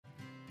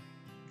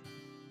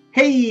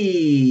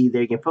Hey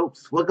there again,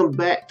 folks. Welcome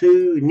back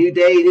to New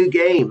Day, New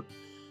Game.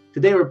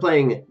 Today we're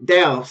playing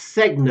Dal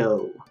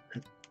Segno.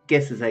 I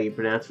guess is how you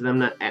pronounce it. I'm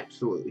not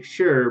absolutely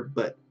sure,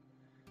 but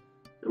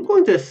I'm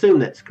going to assume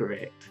that's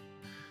correct.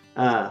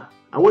 I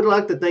would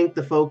like to thank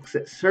the folks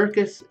at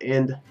Circus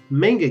and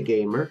Manga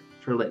Gamer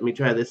for letting me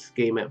try this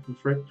game out for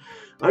free.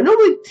 I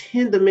normally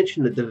tend to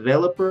mention the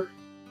developer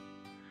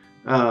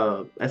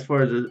as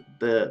far as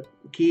the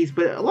keys,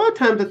 but a lot of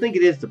times I think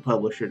it is the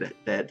publisher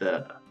that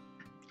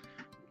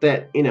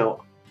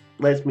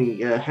lets me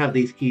have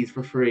these keys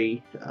for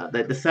free,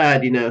 that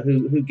decide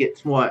who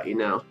gets what. It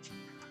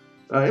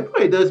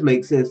probably does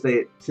make sense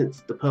that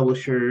since the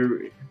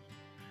publisher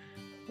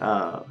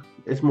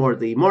is more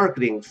the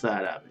marketing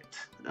side of it.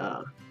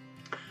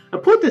 I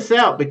put this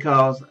out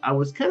because I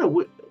was kind of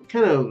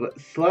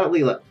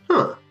slightly like,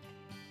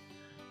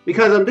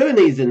 because I'm doing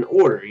these in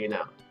order.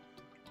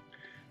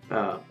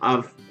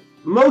 I've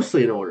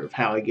mostly in order of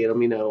how I get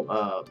them.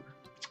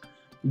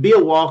 Be a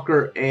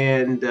Walker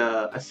and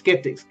A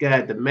Skeptic's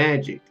Guide to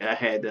Magic. I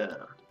had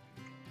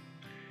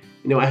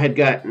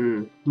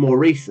gotten more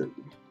recent.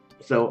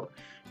 So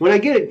when I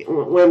get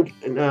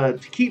to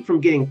keep from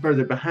getting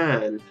further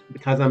behind,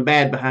 because I'm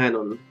bad behind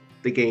on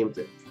the games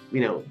that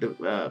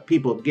the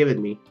people have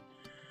given me.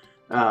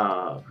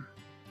 I'm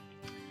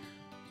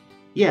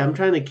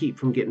trying to keep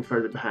from getting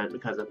further behind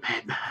because I'm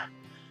bad behind.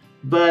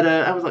 But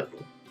I was like,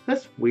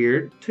 that's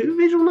weird. 2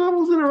 visual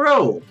novels in a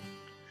row.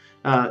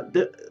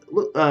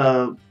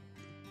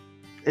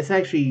 It's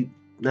actually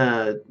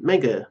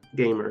Manga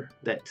Gamer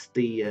that's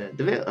the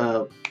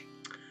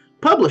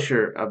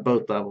publisher of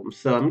both of them.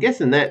 So I'm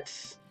guessing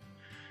that's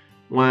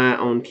why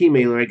on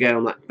Keymailer I got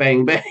them like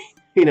bang bang,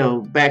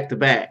 back to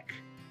back.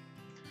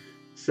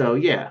 So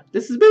yeah,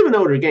 this is a bit of an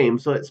older game,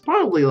 so it's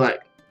probably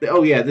like,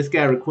 oh yeah, this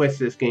guy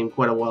requested this game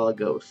quite a while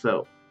ago.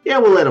 So yeah,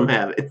 we'll let him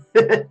have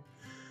it.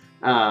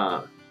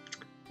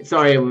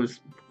 Sorry, it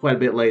was quite a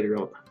bit later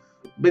on,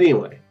 but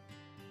anyway.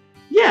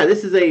 Yeah,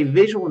 this is a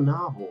visual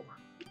novel.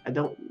 I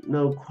don't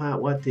know quite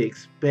what to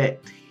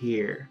expect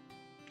here.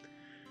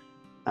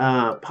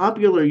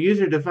 Popular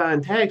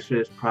user-defined tags for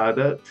this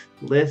product: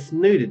 less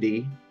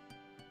nudity.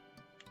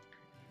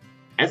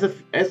 As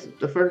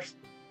the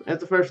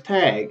first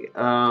tag.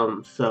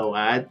 So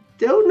I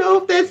don't know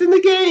if that's in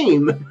the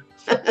game.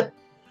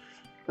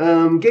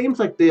 Games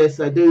like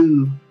this, I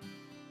do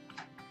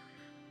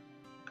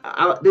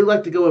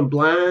like to go in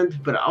blind,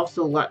 but I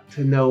also like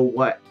to know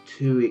what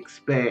to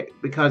expect,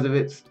 because if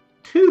it's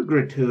too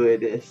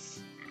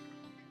gratuitous,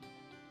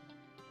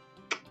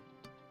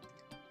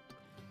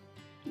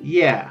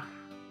 yeah,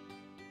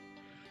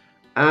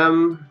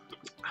 I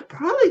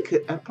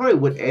probably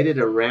would edit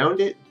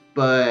around it,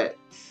 but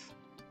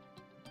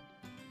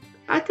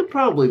I could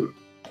probably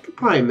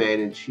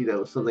manage,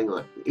 something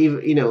like,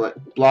 even, like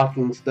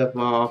blocking stuff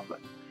off.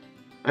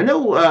 I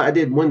know I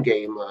did one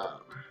game,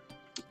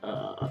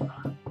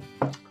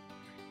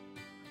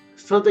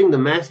 something the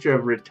Master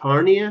of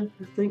Retarnia,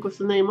 I think was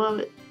the name of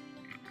it.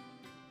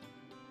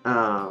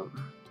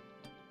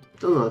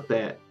 Something like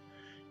that.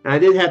 And I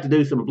did have to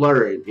do some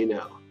blurring,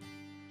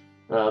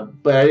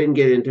 but I didn't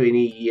get into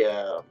any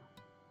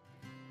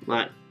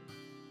like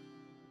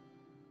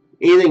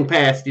anything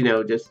past,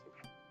 just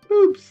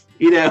oops,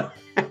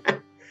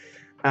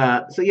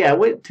 So yeah, I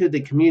went to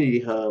the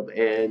community hub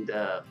and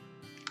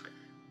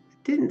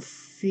didn't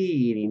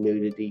see any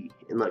nudity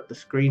in like the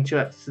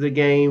screenshots of the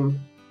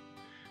game.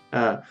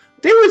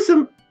 There was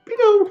some,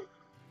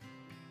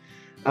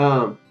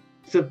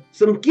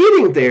 some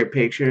getting there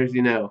pictures,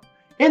 in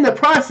the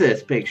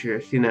process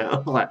pictures,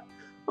 like,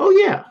 oh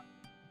yeah,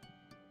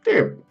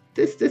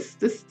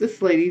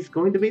 this lady's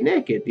going to be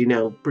naked,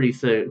 pretty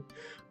soon.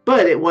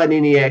 But it wasn't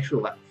any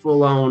actual like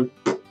full on,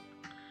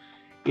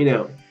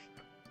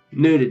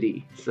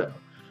 nudity. So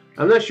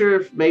I'm not sure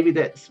if maybe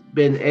that's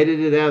been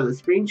edited out of the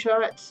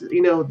screenshots.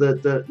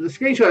 The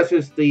screenshots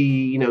is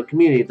the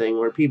community thing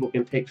where people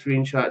can take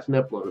screenshots and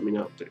upload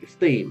them, through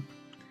Steam.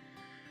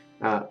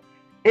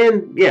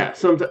 And yeah,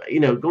 sometimes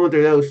going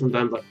through those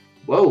sometimes like,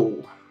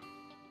 whoa,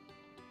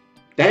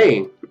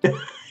 dang.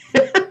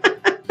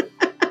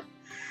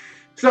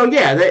 So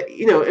yeah, that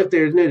if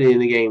there's nudity in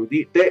the game,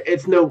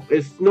 it's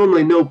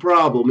normally no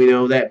problem,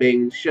 that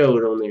being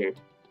showed on there.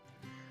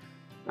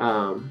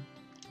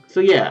 So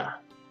yeah.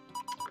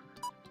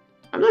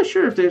 I'm not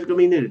sure if there's going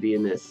to be nudity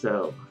in this,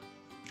 so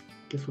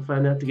guess we'll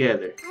find out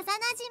together.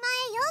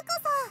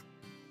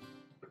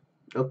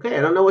 Okay,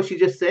 I don't know what she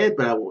just said,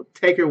 but I will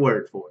take her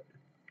word for it.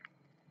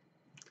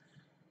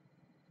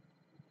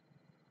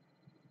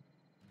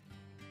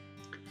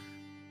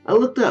 I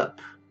looked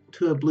up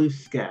to a blue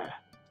sky.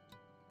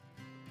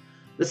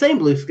 The same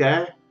blue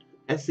sky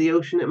as the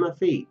ocean at my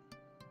feet.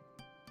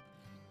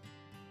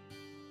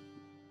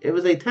 It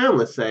was a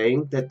timeless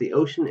saying that the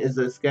ocean is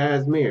the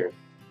sky's mirror.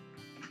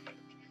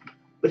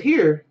 But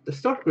here, the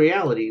stark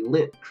reality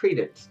lent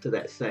credence to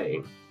that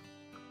saying.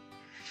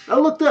 I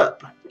looked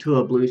up to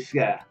a blue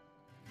sky.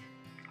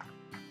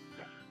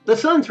 The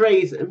sun's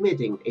rays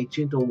emitting a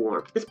gentle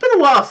warmth. It's been a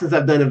while since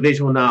I've done a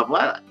visual novel.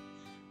 I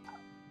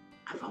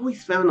I've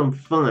always found them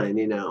fun,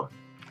 you know.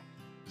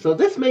 So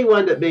this may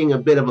wind up being a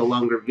bit of a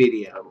longer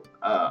video.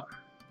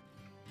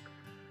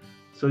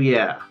 So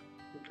yeah,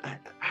 I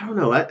don't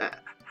know.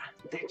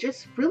 They're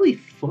just really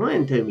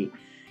fun to me.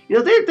 You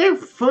know, they're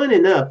fun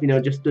enough. You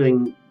know, just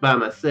doing by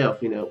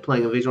myself. You know,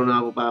 playing a visual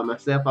novel by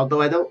myself.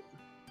 Although I don't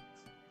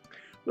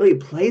really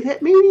play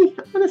that many,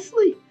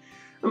 honestly.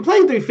 I'm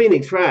playing through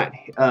Phoenix Wright,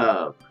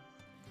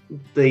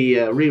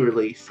 the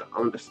re-release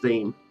on the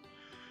Steam.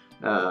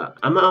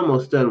 I'm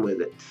almost done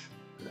with it.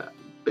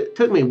 It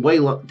took me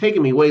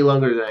taking me way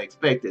longer than I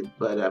expected,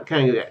 but I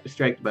kind of got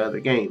distracted by other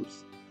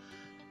games.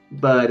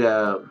 But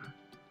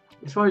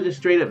as far as just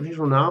straight up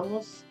visual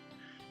novels,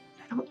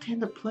 I don't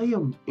tend to play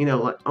them, you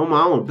know, like on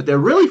my own. But they're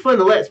really fun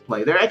to let's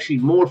play. They're actually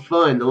more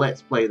fun to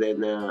let's play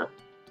than to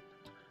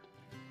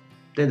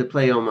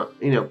play on my,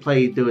 you know,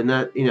 play doing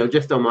that, you know,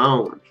 just on my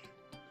own.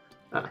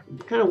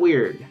 Kind of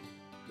weird.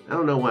 I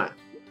don't know why.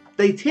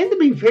 They tend to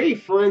be very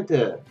fun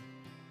to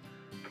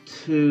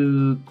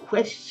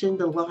question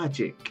the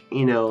logic,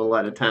 you know, a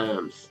lot of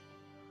times.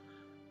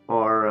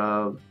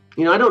 Or,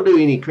 you know, I don't do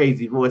any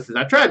crazy voices.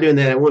 I tried doing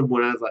that at one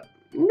point. I was like,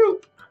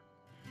 nope.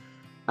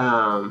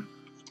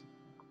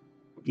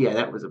 Yeah,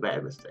 that was a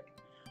bad mistake.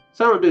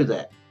 So I don't do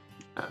that.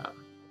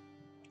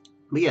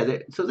 But yeah,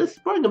 so this is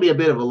probably going to be a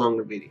bit of a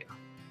longer video.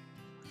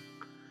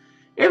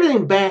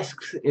 Everything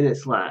basks in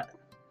its light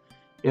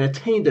and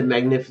attained a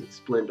magnificent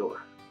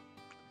splendor.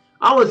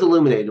 I was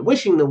illuminated,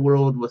 wishing the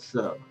world was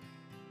so.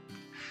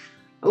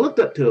 I looked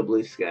up to a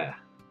blue sky,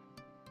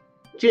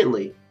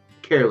 gently,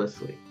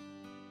 carelessly.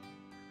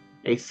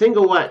 A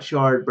single white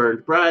shard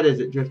burned bright as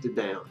it drifted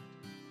down.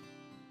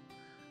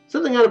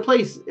 Something out of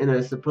place in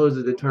a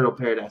supposed eternal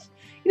paradise.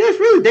 You know, it's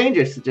really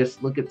dangerous to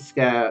just look at the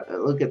sky,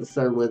 look at the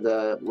sun with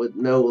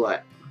no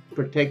like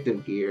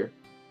protective gear.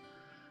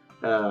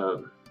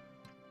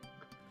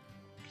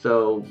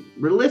 So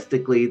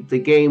realistically, the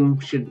game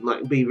should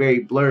like be very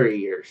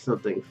blurry or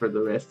something for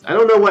the rest. I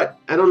don't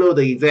know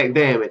the exact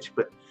damage,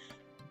 but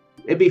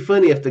it'd be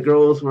funny if the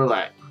girls were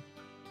like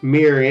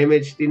mirror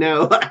imaged, you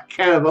know,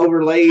 kind of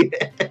overlaid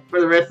for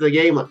the rest of the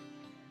game. Like,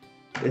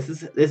 this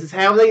is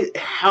how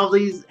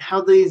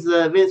these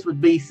events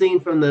would be seen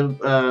from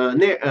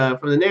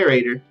the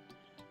narrator,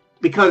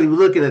 because he was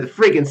looking at the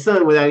freaking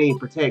sun without any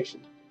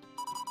protection.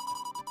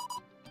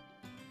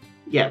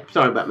 Yeah,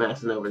 sorry about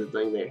messing over the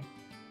thing there.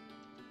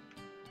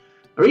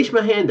 I reached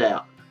my hand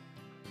out.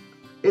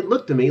 It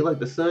looked to me like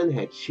the sun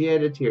had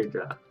shed a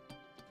teardrop.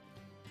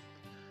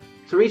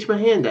 So I reached my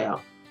hand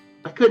out.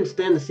 I couldn't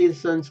stand to see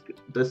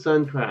the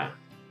sun cry.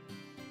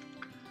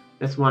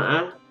 That's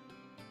why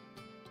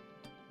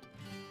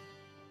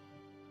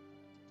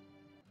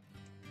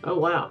oh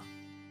wow.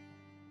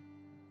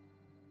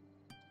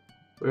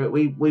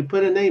 We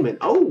put a name in.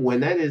 Oh,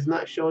 and that is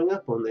not showing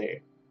up on there.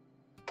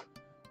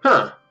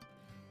 Huh.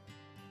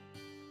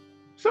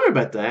 Sorry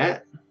about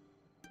that.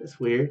 That's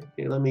weird.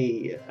 Here, let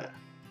me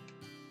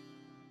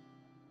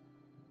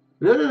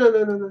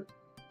No.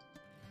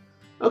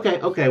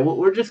 Okay, well,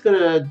 we're just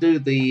gonna do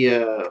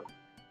the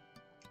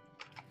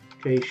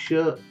okay,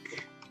 shook.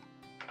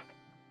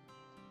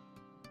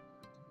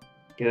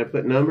 Can I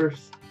put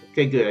numbers?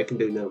 Okay, good, I can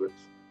do numbers.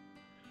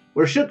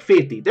 We're shook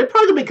 50. They're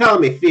probably gonna be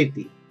calling me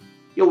 50.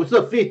 Yo, what's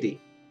up, 50?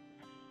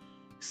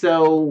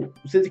 So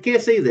since you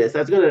can't see this,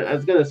 I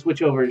was gonna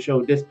switch over and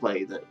show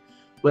display then.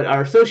 But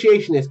our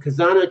association is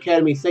Kazana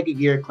Academy, 2nd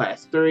year,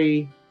 class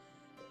 3.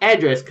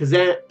 Address,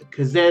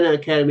 Kazana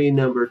Academy,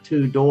 number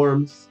 2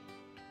 dorms.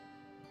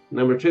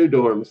 Number 2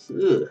 dorms.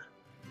 Ugh.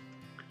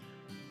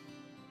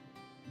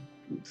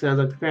 Sounds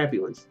like the crappy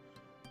ones.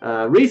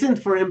 Reason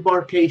for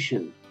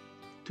embarkation.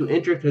 To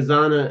enter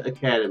Kazana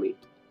Academy.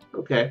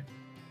 Okay.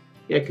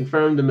 Yeah,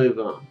 confirm to move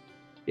on.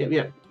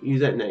 Yep,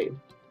 use that name.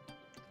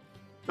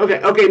 Okay,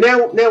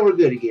 now we're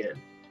good again.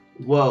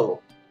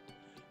 Whoa.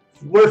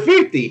 We're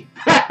 50!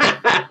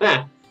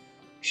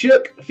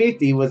 Shook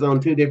 50 was on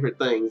 2 different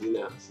things, you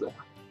know,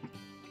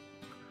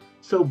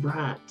 so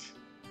bright.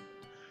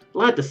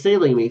 Light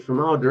assailing me from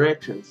all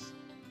directions.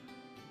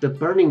 The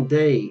burning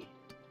day.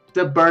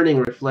 The burning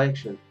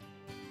reflection.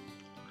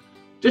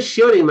 Just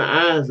shielding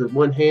my eyes with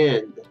one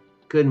hand.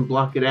 Couldn't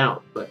block it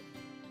out, but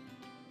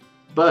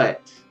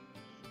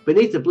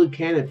beneath the blue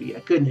canopy, I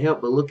couldn't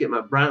help but look at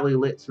my brightly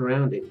lit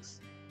surroundings.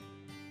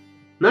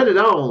 Not at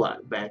all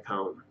like back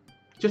home.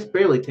 Just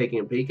barely taking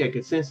a peek, I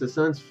could sense the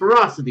sun's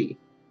ferocity.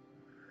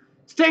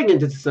 Staring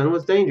into the sun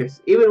was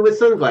dangerous, even with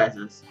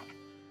sunglasses.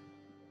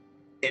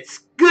 It's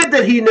good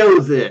that he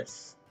knows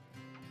this.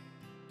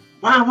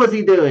 Why was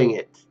he doing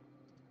it?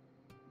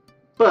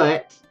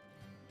 But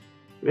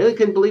really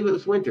couldn't believe it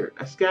was winter.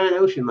 A sky and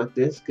ocean like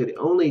this could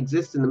only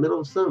exist in the middle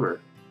of summer.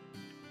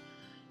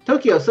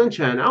 Tokyo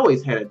sunshine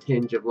always had a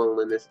tinge of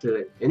loneliness to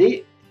it, and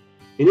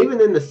even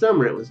in the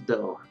summer it was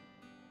dull.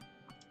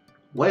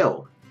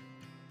 Well,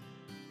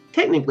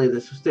 technically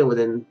this was still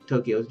within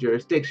Tokyo's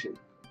jurisdiction.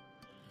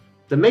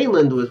 The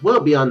mainland was well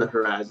beyond the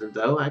horizon,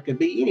 though. I could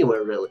be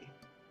anywhere, really.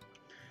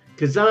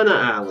 Kazana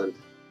Island.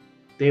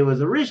 There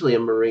was originally a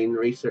marine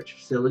research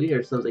facility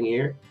or something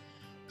here.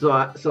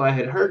 so I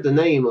had heard the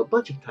name a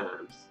bunch of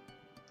times.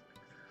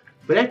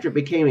 But after it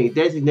became a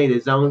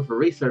designated zone for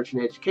research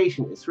and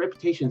education, its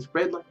reputation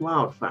spread like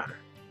wildfire.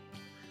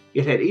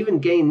 It had even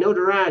gained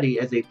notoriety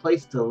as a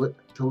place to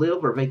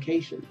live or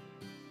vacation.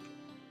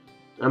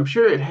 I'm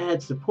sure it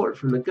had support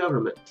from the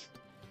government,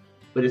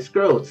 but its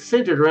growth,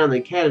 centered around the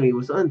academy,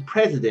 was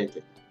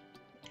unprecedented.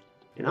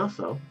 And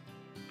also,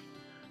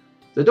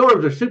 the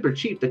dorms are super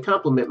cheap to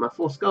complement my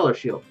full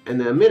scholarship, and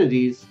the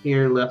amenities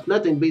here left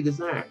nothing to be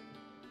desired.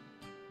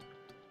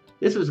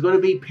 This was going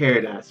to be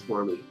paradise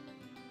for me.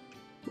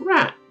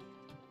 Right.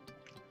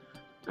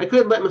 I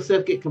couldn't let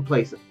myself get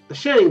complacent. The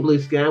shining blue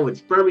sky would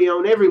spur me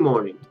on every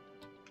morning.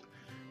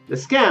 The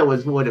sky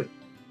was void of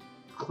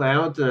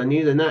clouds, and I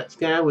knew the night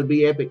sky would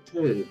be epic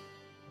too.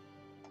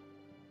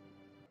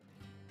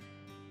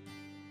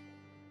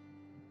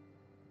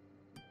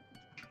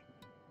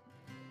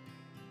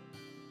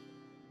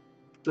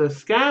 The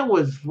sky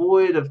was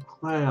void of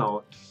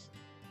clouds.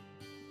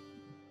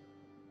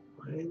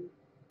 1,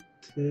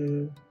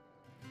 2,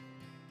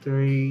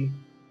 3,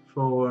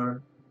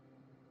 4,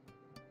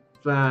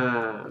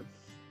 5.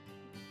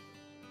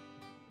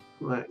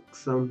 Like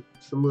some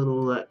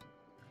little like.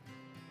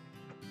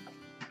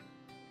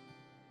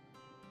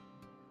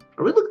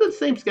 Are we looking at the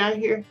same sky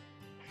here?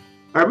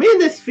 Are me and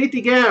this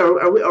 50 guy,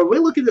 are we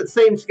looking at the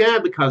same sky?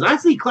 Because I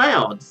see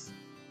clouds.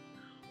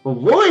 Well,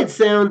 void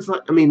sounds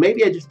like, I mean,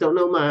 maybe I just don't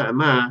know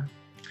my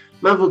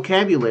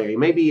vocabulary.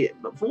 Maybe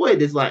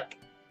void is like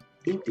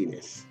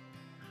emptiness.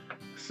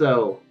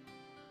 So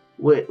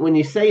when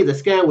you say the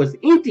sky was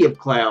empty of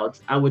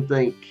clouds, I would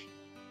think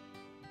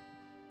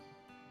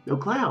no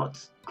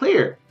clouds,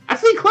 clear. I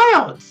see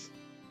clouds.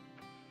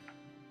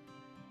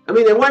 I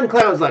mean, there wasn't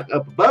clouds like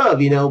up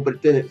above, you know,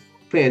 but then it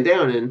panned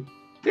down and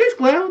there's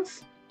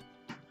clouds.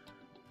 I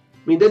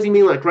mean, does he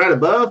mean like right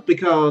above?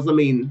 Because I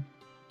mean,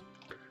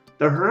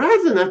 the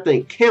horizon, I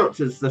think, counts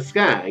as the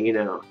sky, you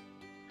know.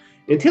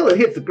 Until it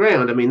hits the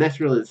ground, I mean, that's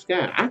really the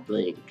sky, I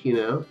think, you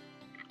know.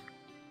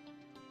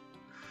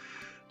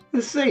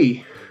 Let's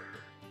see.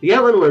 The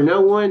island where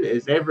no one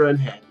is ever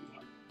unhappy.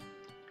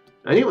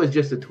 I knew it was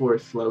just a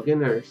tourist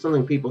slogan or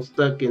something people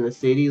stuck in the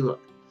city like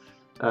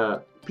to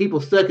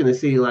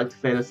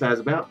fantasize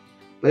about.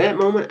 But at that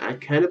moment, I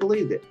kind of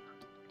believed it.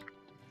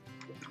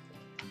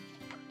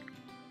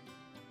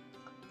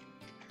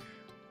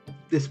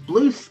 This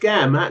blue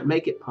sky might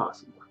make it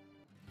possible.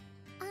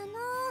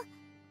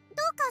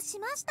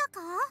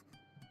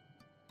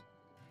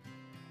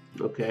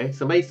 Okay,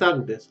 somebody's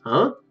talking to this,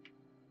 huh?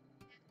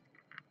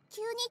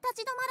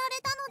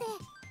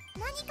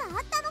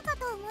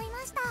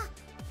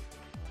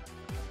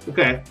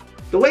 Okay,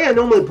 the way I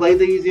normally play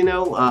these, you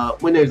know,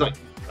 when there's like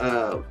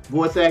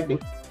voice acting,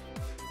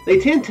 they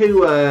tend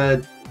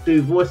to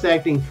do voice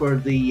acting for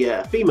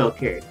the female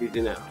characters,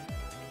 you know.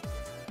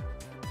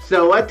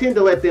 So I tend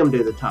to let them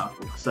do the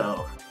talking.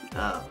 So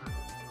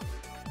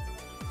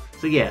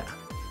yeah,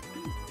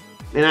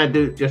 and I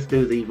just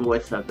do the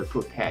voice of the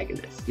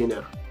protagonist, you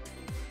know.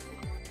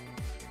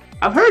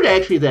 I've heard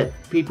actually that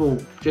people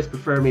just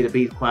prefer me to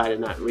be quiet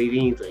and not read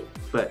anything,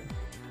 but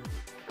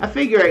I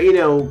figure, you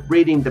know,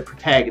 reading the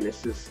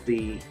protagonist is the,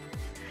 you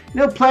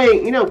know,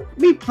 playing, you know,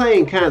 me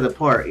playing kind of the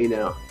part, you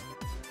know.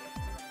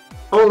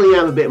 Only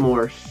I'm a bit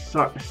more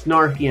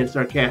snarky and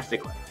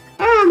sarcastic. Like,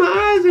 ah,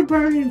 my eyes are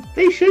burning.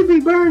 They should be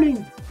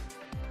burning.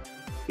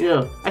 You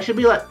know, I should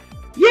be like,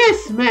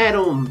 yes,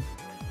 madam.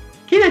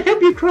 Can I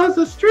help you cross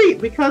the street?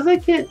 Because I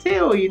can't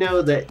tell, you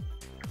know, that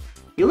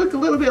you look a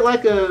little bit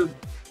like a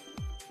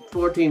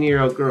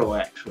 14-year-old girl,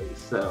 actually.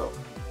 So,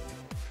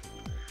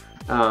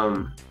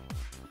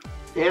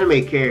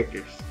 anime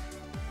characters.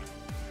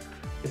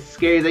 It's a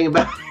scary thing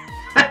about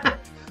it.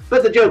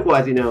 But the joke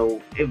was, you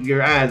know, if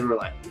your eyes were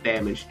like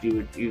damaged,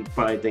 you'd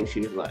probably think she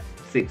was like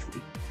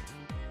 60.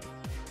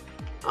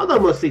 Although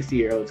most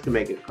 60-year-olds can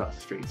make it across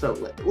the street. So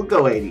we'll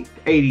go 80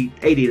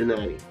 to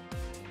 90.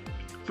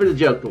 For the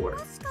joke to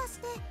work.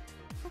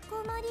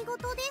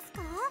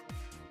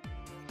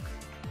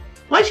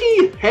 Why should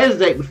you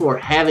hesitate before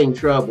having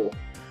trouble?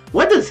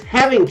 What does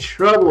having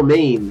trouble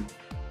mean?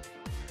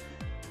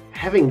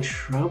 Having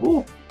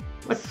trouble?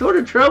 What sort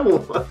of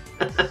trouble?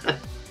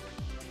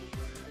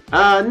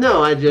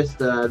 No, I just,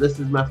 this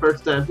is my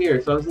first time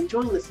here, so I was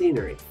enjoying the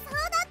scenery.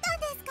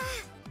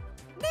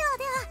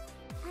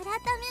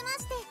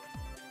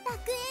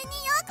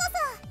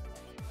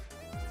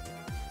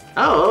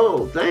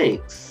 Oh,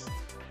 thanks.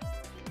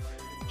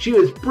 She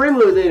was brimming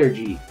with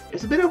energy.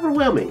 It's a bit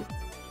overwhelming.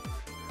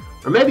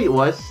 Or maybe it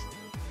was.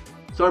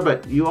 Sorry,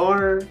 but you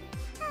are...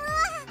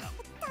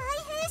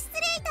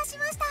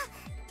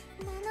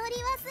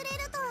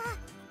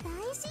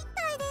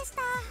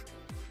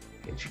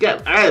 And she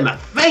got out of my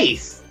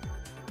face!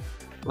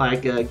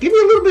 Like, give me a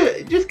little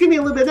bit, just give me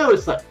a little bit of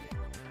notice. Like,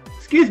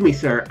 excuse me,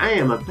 sir, I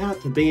am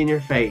about to be in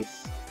your face.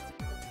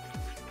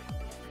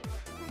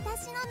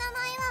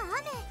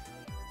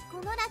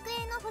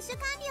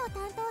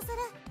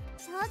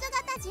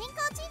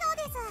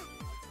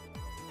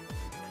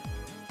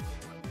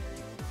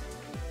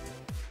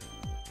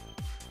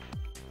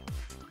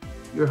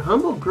 Your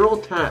humble girl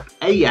type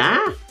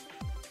AI?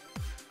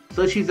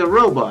 So she's a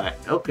robot.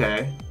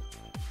 Okay.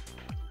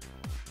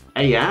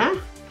 AI?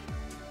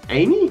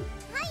 Amy?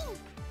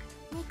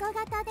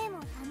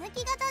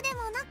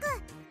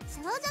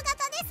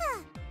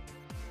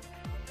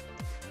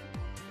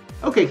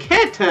 Okay,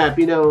 cat type,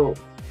 you know,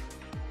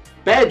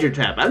 badger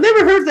type. I've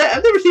never heard that.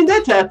 I've never seen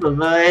that type of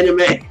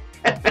anime.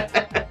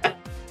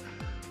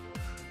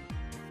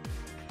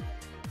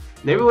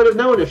 Never would have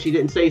known if she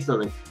didn't say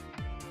something.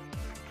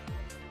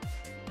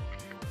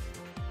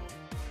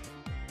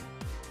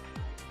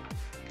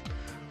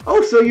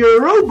 Oh, so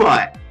you're a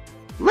robot.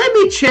 Let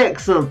me check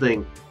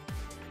something.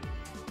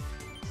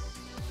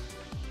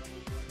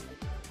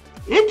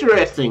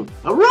 Interesting.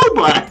 A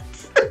robot.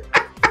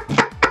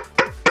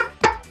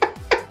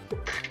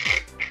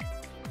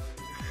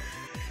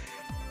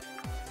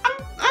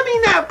 I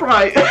mean, that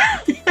probably,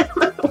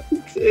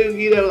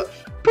 you know,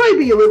 probably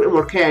be a little bit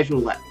more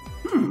casual. Like,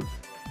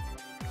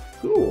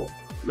 cool.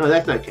 No,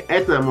 that's not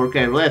more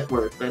casual. That's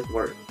worse. That's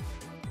worse.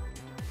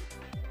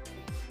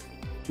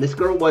 This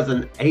girl was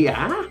an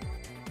AI?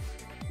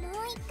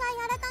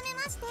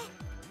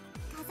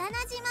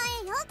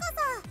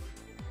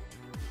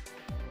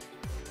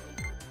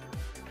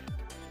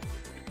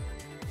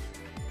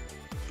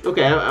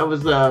 Okay, I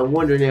was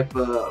wondering if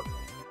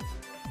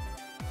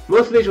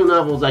most visual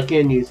novels I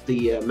can use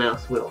the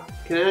mouse wheel.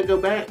 Can I go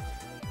back?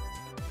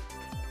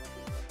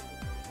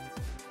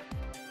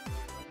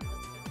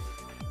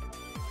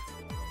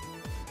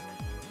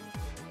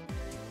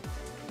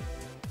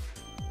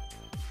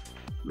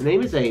 My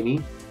name is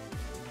Amy.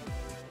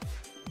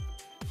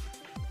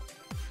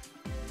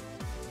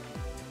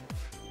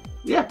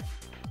 Yeah.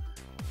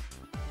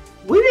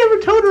 We never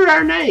told her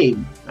our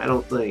name, I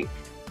don't think.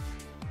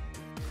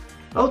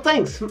 Oh,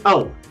 thanks.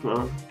 Oh,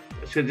 well,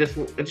 I should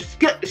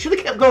have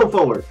kept going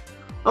forward.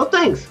 Oh,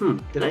 thanks.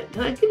 Did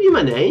I give you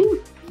my name?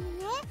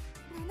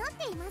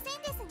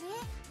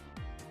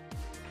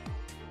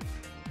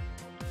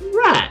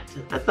 Right.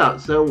 I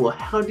thought so. Well,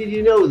 how did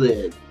you know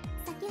then?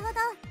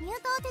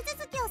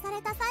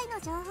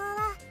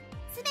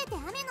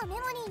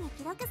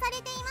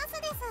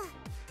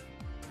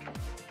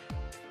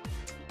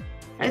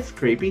 That's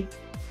creepy.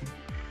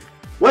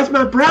 What's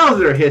my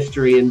browser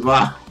history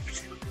involved?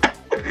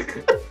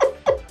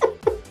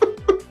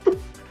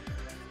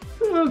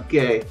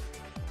 Okay.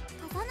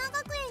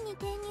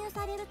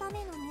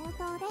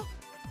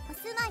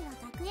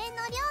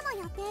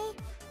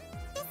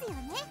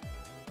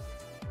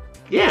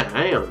 Yeah,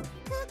 I am.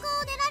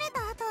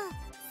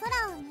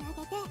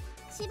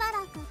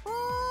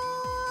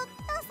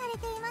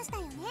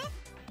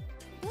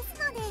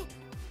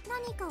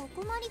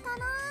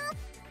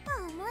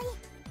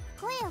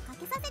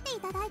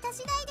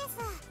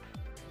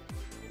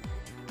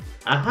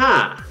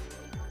 Aha!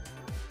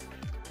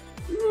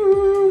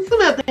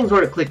 Somehow things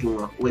weren't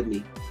clicking with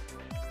me.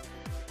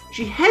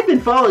 She had been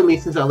following me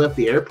since I left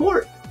the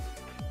airport.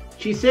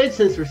 She said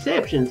since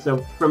reception, so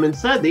from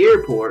inside the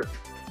airport.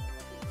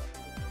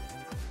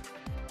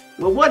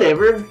 Well,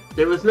 whatever.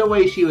 There was no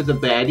way she was a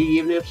baddie,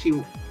 even if she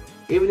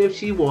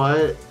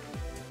was,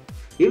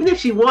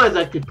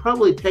 I could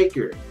probably take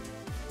her.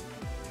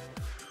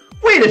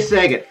 Wait a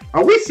second.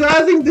 Are we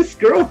sizing this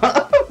girl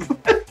up?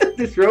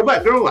 This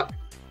robot girl up?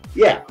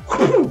 Yeah.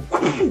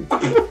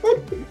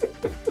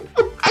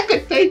 I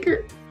could take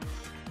her.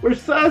 We're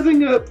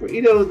sizing up,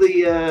 you know,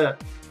 the,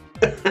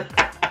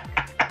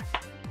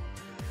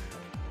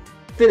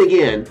 Then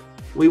again,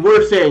 we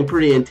were staring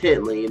pretty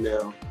intently, you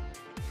know,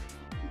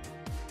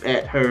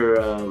 at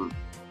her,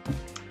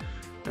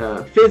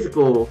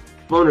 physical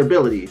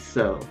vulnerabilities,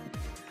 so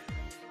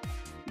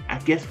I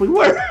guess we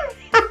were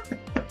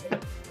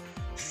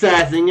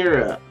sizing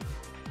her up.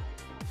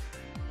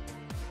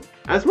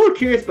 I was more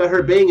curious about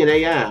her being an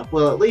AI.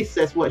 Well, at least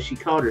that's what she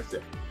called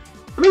herself.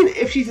 I mean,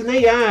 if she's an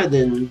AI,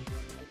 then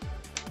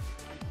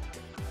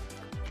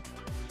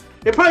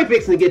they're probably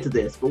fixing to get to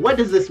this. But what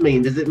does this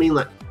mean? Does it mean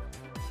like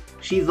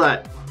she's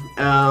like,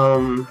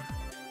 trying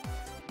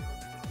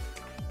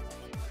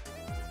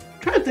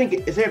to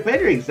think, is there a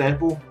better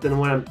example than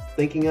what I'm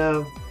thinking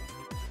of?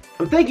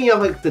 I'm thinking of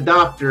like the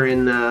Doctor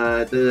in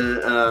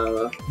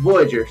the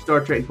Voyager,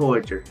 Star Trek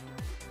Voyager.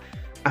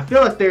 I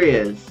feel like there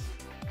is.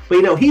 But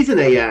you know, he's an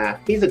AI.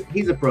 He's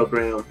a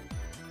program.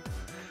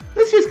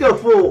 Let's just go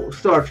full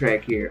Star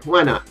Trek here.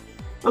 Why not?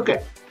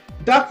 Okay,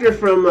 Doctor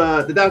from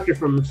the Doctor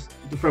from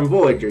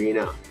Voyager. You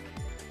know,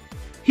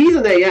 he's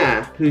an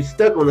AI who's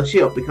stuck on the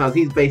ship because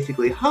he's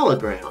basically a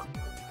hologram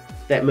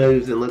that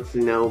moves and looks,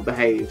 you know,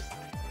 behaves.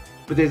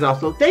 But there's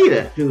also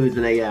Data, who is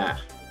an AI,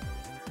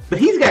 but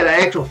he's got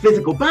an actual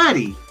physical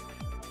body.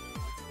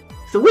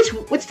 So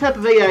which type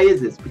of AI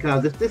is this?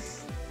 Because if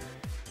this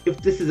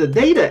is a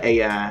Data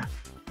AI,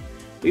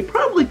 we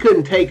probably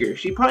couldn't take her.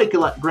 She probably could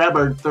like grab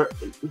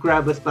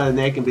us by the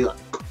neck and be like,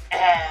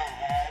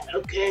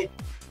 okay,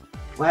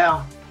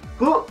 well,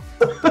 cool,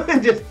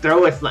 and just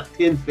throw us like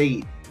 10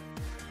 feet.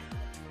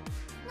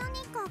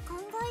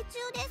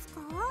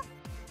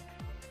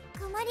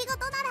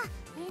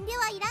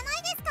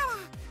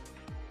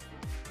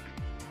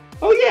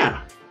 Oh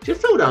yeah,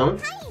 Just hold on.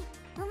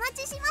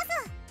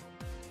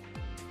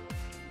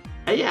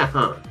 Yeah,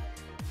 huh?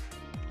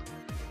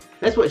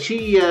 That's what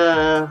she,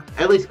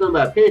 at least going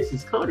by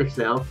appearances, called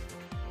herself.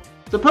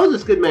 Suppose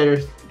it's good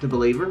manners to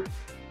believe her.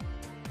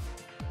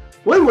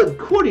 One would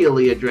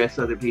cordially address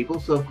other people,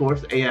 so of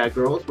course AI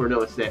girls were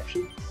no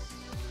exception.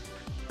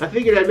 I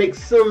figured I'd make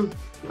some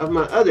of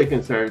my other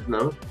concerns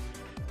known.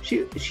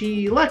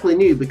 She likely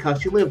knew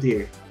because she lived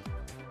here.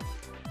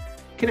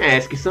 Can I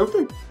ask you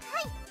something?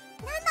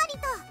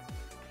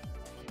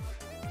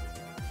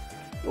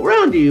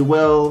 Around you,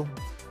 well,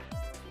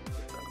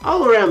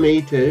 all around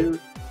me too.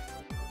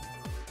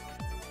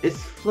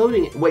 It's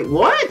floating. Wait,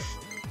 what?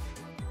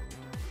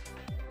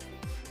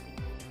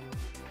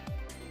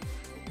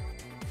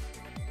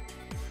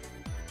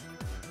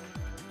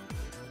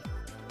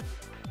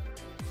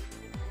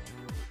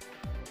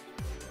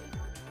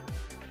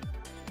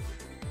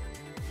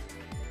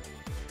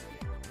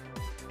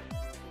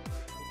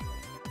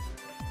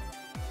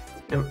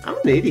 I'm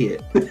an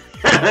idiot.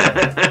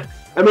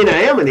 I mean,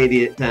 I am an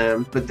idiot at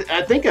times, but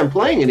I think I'm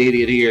playing an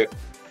idiot here.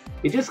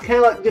 He just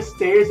kind of like just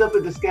stares up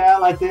at the sky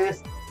like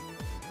this.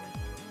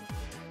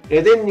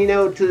 And then, you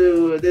know,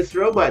 to this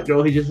robot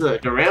girl, he's just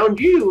like, around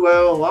you,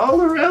 well,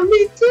 all around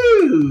me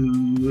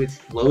too. It's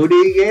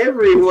floating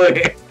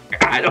everywhere.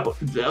 I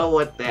don't know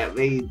what that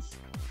means.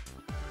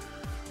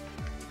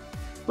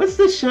 What's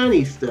this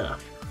shiny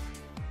stuff?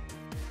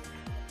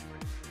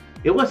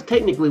 It was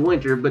technically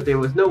winter, but there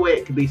was no way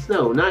it could be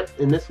snow. Not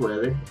in this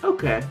weather.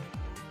 Okay.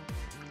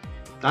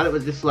 Thought it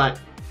was just like,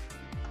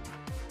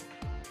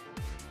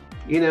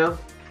 you know.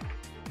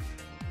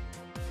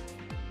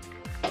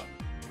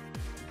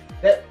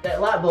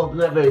 That light bulb's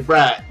not very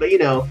bright, but you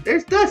know,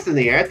 there's dust in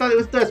the air. I thought it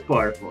was dust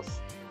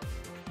particles.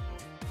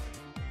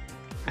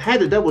 I had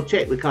to double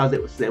check because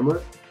it was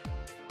similar.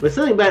 But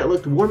something about it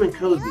looked warm and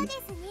cozy.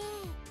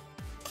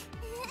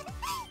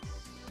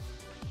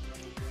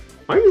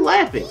 Why are you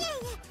laughing?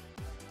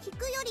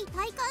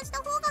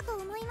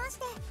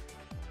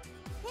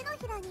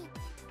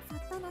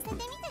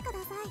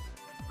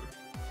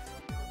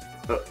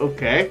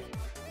 Okay.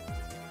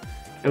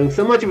 I mean,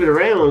 so much of it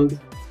around,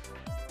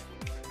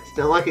 it's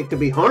not like it could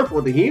be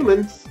harmful to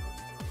humans.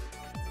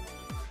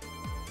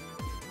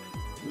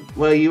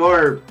 Well, you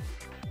are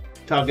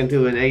talking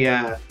to an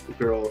AI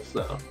girl,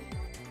 so.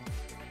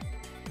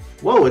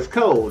 Whoa, it's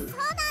cold.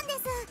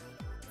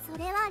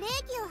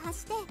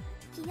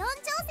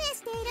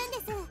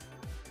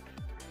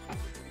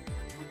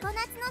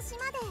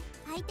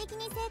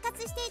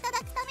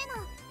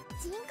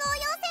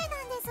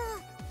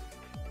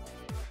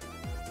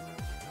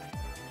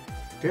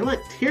 They're like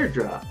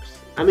teardrops.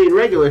 I mean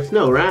regular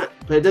snow, right?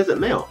 But it doesn't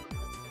melt.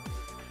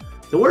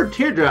 The word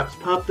teardrops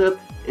popped up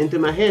into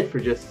my head for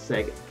just a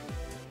second.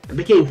 I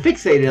became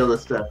fixated on the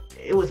stuff.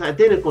 It was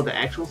identical to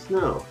actual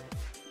snow.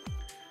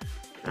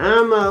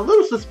 I'm a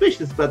little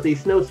suspicious about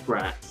these snow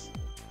sprites.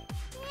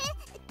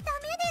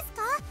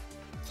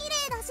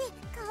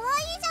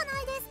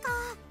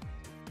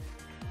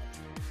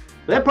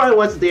 That probably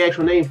wasn't the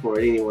actual name for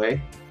it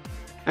anyway.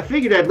 I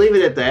figured I'd leave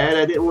it at that.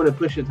 I didn't want to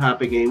push the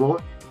topic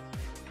anymore.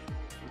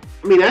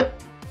 I mean, I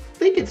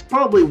think it's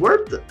probably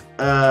worth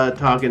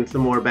talking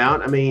some more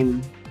about. I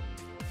mean,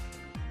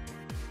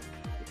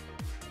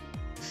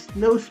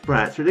 snow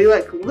sprites. Are they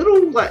like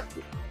little, like,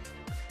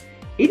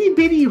 itty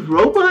bitty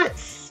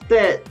robots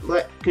that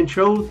like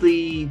control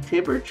the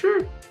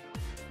temperature?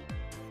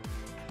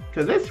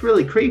 Because that's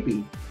really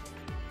creepy.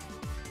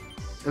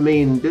 I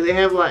mean, do they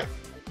have like,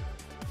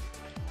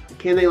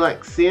 can they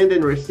like send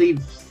and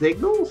receive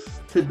signals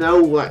to know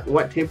like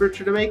what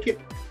temperature to make it?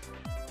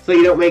 So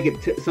you don't make it,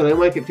 so they don't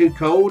make it too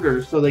cold,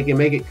 or so they can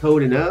make it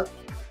cold enough.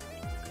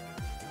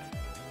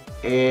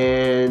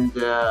 And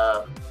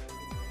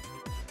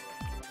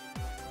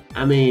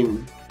I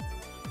mean,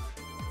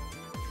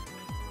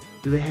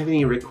 do they have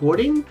any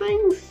recording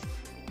things?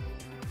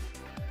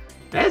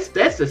 That's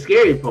the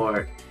scary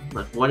part.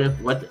 Like, what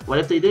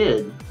if they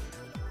did?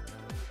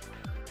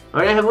 All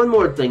right, I have one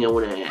more thing I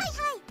want to ask.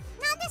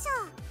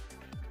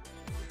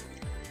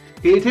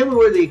 Can you tell me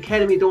where the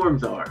academy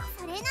dorms are?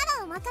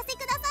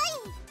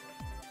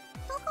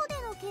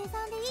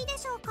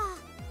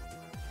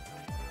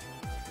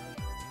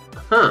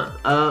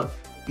 Huh,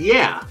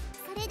 yeah.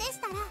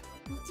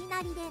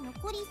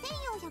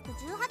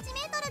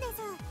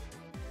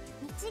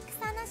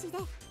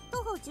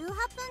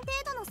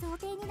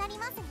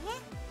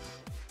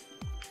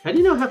 How do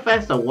you know how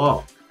fast I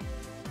walk?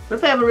 What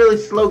if I have a really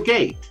slow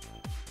gait?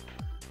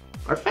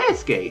 Or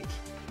fast gait?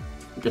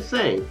 I'm just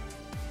saying.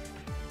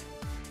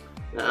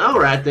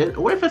 Alright then,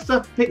 what if I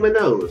stop to pick my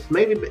nose?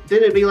 Maybe then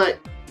it'd be like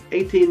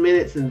 18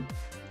 minutes and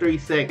 3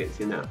 seconds,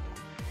 you know.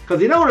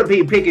 Because you don't want to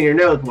be picking your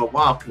nose while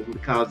walking,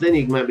 because then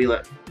you might be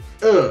like,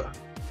 ugh.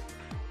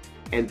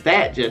 And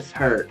that just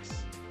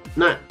hurts.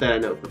 Not that I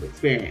know from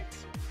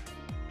experience.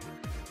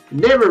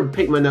 Never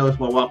pick my nose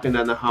while walking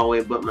down the hallway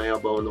and butt my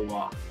elbow in the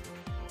wall.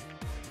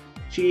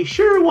 She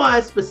sure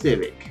was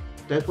specific.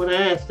 That's what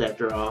I asked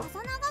after all.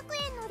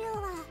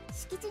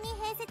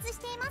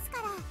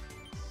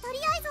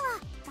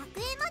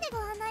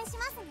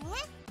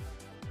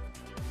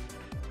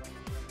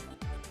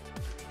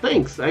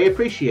 Thanks, I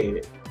appreciate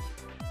it.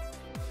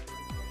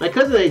 My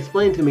cousin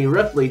explained to me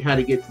roughly how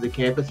to get to the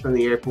campus from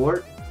the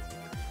airport,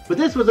 but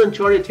this was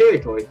uncharted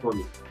territory for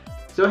me.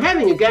 So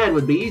having a guide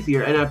would be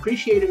easier, and I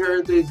appreciated her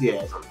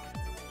enthusiasm.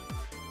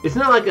 It's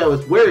not like I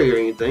was worried or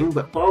anything,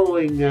 but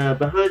following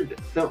behind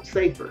felt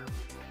safer.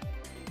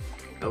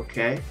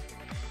 Okay.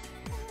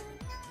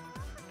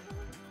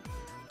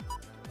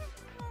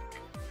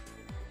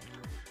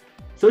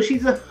 So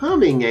she's a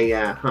humming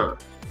AI, huh?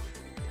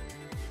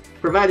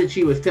 Provided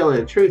she was telling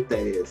the truth, that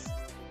is.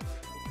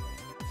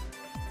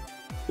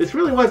 This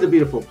really was a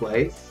beautiful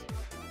place.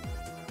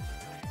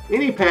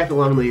 Any path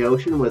along the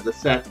ocean was a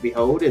sight to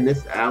behold, and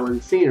this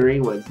island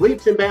scenery was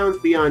leaps and bounds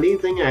beyond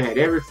anything I had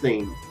ever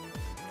seen.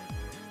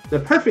 The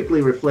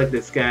perfectly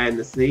reflected sky and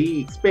the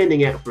sea,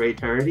 expanding out for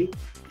eternity.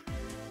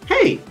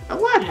 Hey, a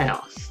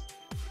lighthouse!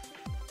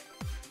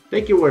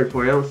 Take your word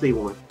for it, I don't see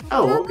one.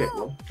 Oh, okay,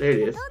 well, there it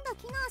is.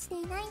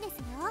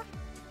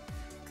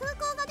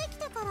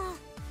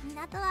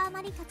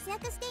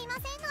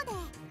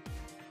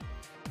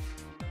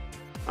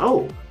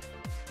 Oh.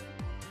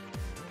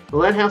 A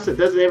lighthouse that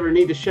doesn't ever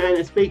need to shine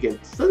and speaking.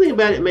 Something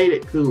about it made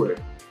it cooler.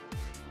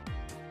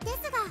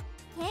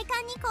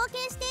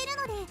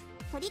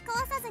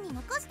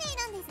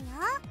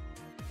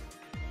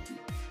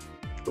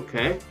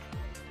 Okay.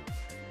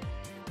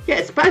 Yeah,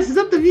 it spices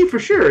up the view for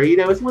sure. You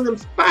know, it's one of them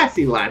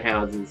spicy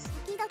lighthouses.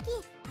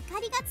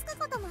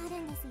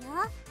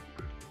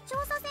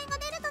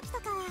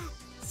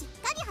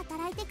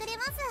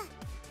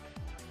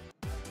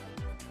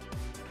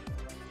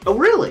 Oh,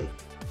 really?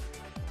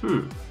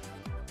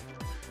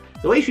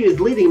 The way she was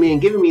leading me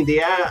and giving me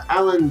the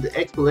island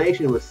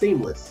explanation was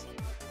seamless.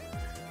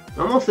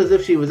 Almost as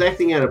if she was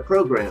acting out a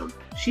program.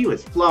 She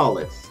was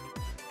flawless.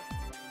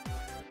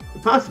 The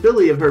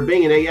possibility of her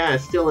being an AI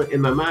is still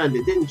in my mind.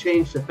 It didn't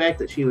change the fact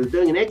that she was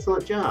doing an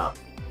excellent job.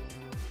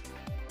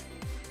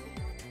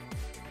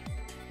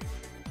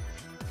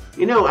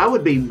 You know, I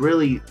would be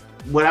really...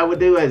 What I would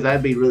do is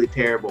I'd be really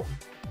terrible.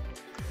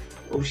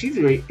 Well, she's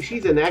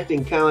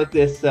enacting kind of like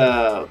this...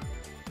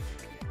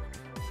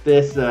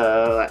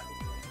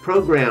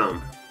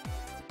 program.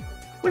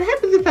 What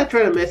happens if I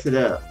try to mess it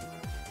up?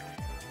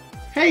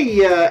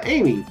 Hey,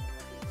 Amy.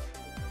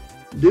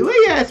 Do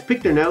AIs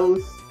pick their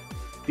nose?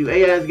 Do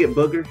AIs get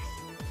boogers?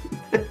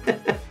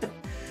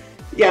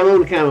 Yeah, I'm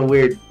on kind of a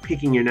weird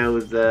picking your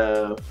nose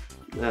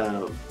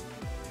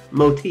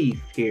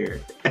motif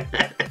here.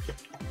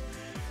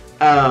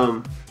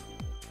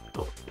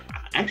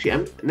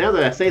 Actually, now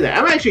that I say that,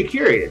 I'm actually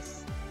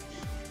curious.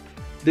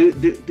 Do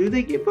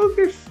they get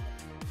boogers?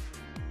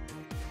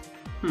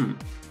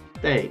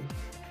 Dang.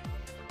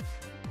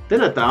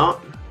 Then I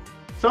thought.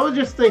 So I was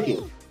just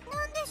thinking.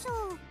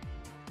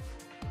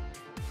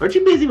 Aren't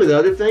you busy with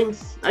other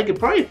things? I could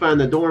probably find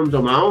the dorms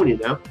on my own, you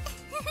know.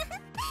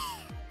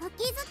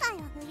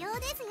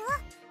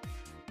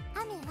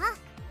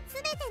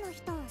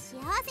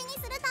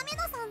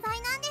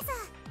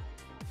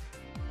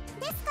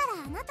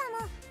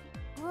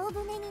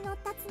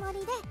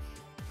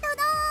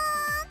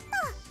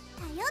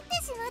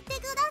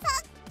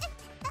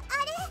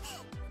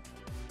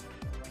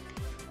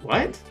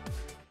 What?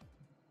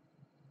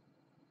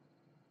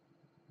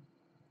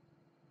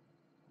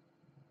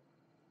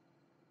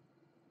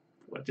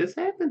 What just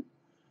happened?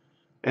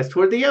 That's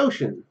toward the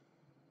ocean.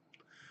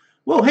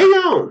 Whoa, hang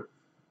on!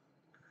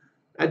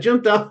 I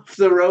jumped off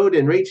the road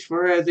and reached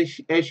for her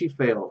as she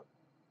fell.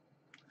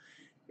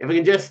 If I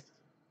can just...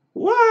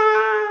 Wah!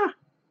 I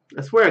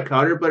swear I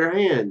caught her, but her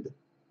hand.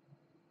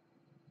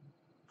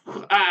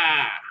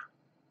 Ah!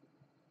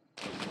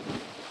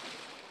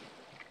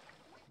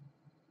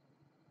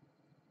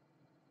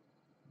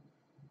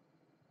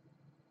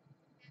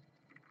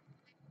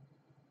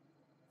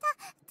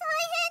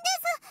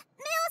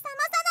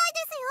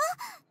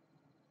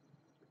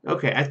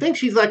 Okay, I think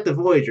she's like the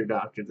Voyager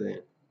doctor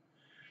then.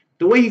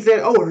 The way he said,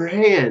 "Oh, her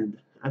hand."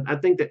 I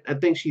think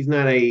she's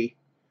not a.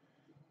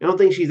 I don't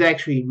think she's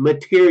actually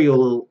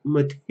materially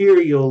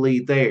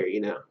there,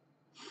 you know.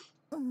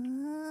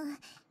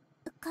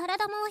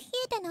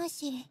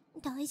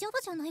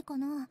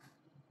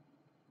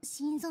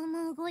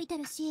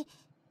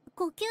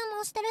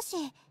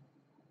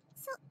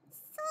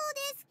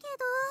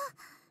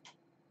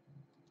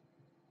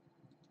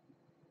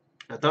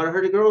 I thought I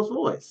heard a girl's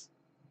voice.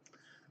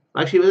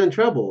 Like she was in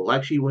trouble,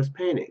 like she was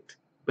panicked.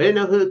 But I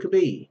didn't know who it could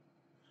be.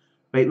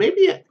 Wait,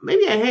 maybe I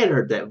had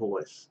heard that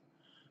voice.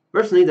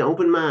 First I need to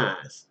open my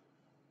eyes.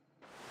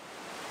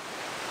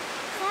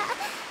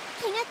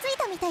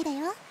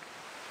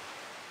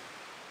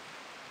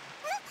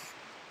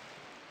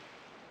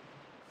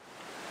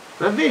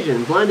 My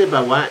vision, blinded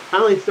by white,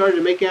 finally started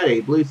to make out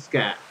a blue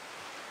sky.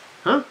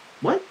 Huh?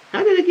 What?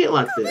 How did it get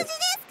like this?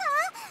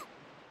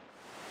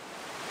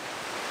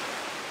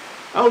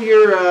 Oh,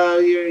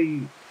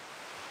 you're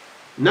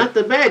not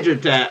the badger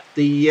type,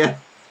 the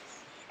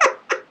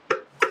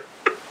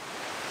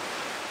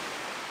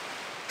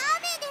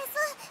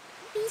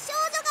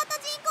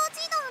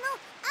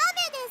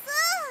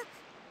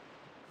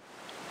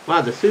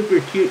wow, the super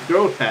cute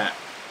girl type.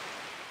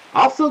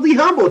 Also the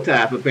humble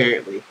type,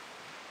 apparently.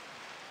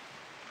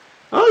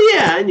 Oh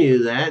yeah, I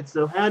knew that.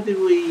 So how did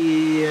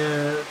we...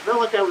 felt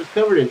like I was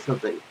covered in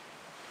something.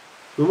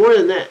 But more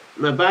than that,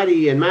 my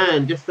body and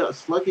mind just felt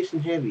sluggish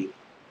and heavy.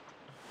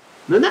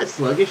 No, not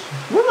sluggish.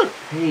 More like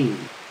pain.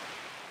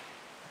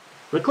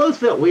 My clothes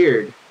felt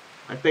weird.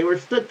 Like they were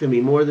stuck to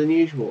me more than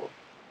usual.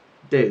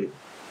 Dude.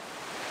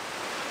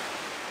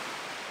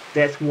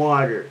 That's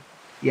water.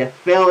 You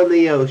fell in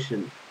the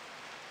ocean.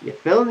 You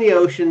fell in the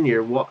ocean,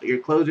 your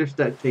clothes are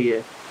stuck to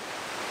you.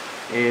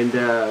 And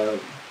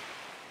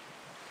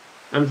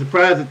I'm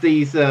surprised that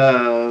these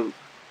two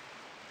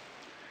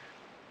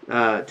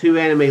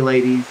anime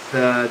ladies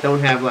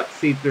don't have like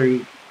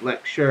see-through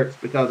like shirts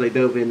because they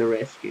dove in to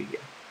rescue you.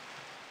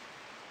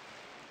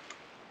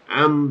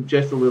 I'm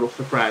just a little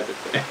surprised at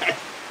that.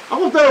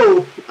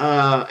 Although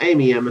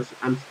Amy, I'm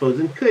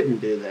supposing, couldn't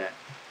do that.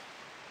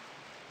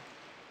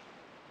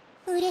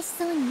 嬉し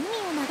そうに海を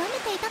眺め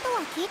ていたと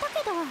は聞いたけ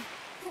ど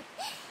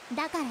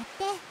だからって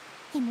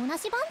ひもな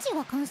しバンジー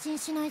は感心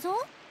しないぞ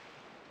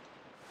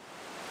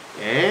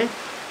Eh?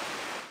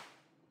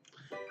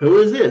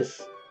 Who is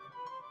this?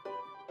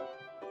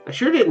 I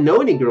sure didn't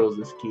know any girls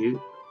this cute.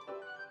 ね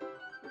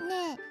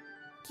え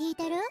聞い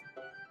てる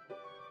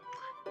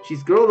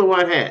She's girl in the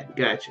white hat.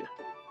 Gotcha.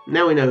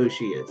 Now we know who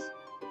she is.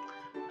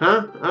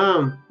 Huh?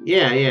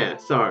 Yeah,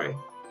 sorry.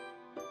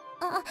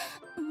 あ、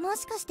も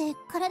しかして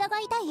体が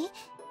痛い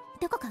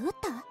どこか打っ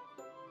た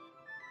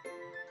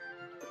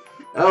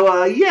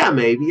Oh, yeah,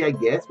 maybe, I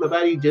guess. My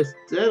body just,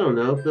 I don't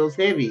know, feels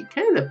heavy.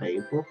 Kind of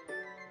painful.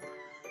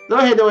 Though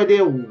I had no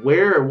idea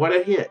where or what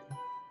I hit.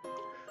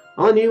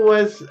 All I knew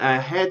was I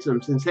had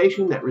some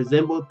sensation that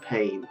resembled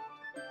pain.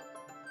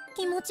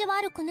 気持ち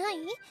悪くない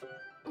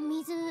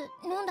水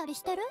飲んだり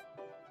してる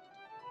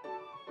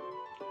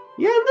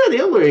Yeah, I'm not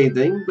ill or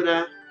anything, but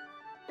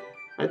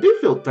I do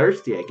feel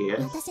thirsty, I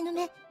guess. 私の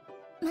目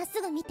まっ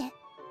すぐ見て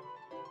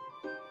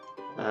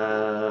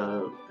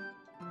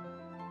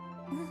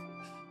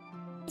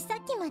さ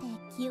っきまで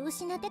気を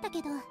失ってた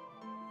けど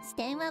視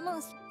点はも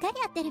うしっか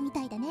り合ってるみ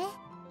たいだね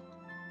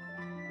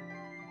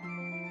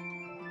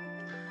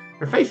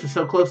Her face was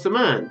so close to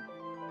mine.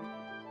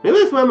 Maybe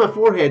that's why my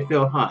forehead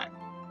felt hot. I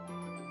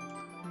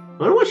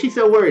wonder what she's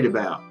so worried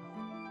about.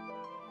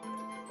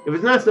 It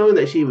was nice knowing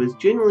that she was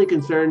genuinely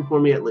concerned for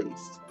me at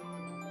least.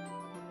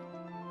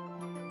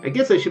 I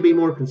guess I should be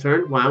more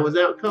concerned why I was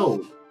out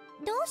cold.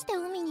 どうして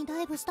海に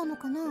ダイブしたの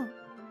かな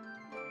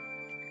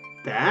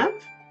Dive?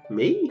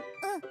 Me?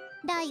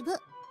 ダイブだっ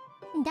て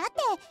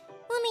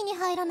海に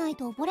入らない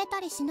と溺れ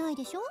たりしない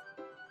でしょ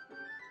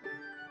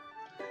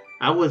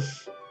I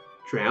was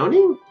drowning? 泳げ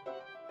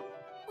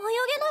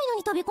ないの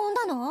に飛び込ん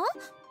だの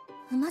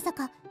まさ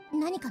か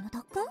何かの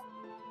特訓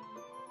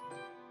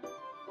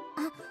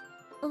あ、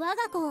我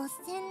が子をな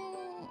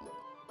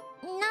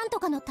んと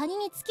かの谷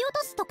に突き落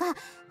とすとか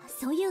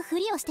そういうふ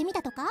りをしてみ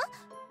たとか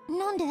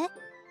なんで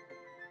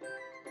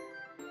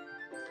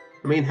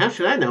I mean, how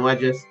should I know? I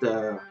just,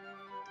 what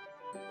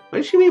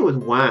did she mean with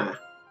why?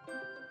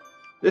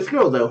 This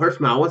girl, though, her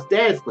smile was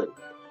dazzling.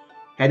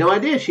 Had no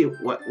idea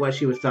what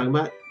she was talking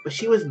about, but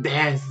she was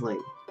dazzling.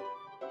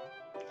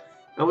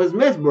 I was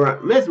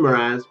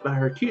mesmerized by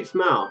her cute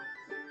smile,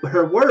 but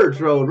her words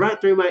rolled right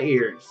through my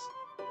ears.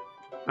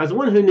 I was the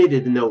one who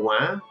needed to know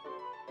why.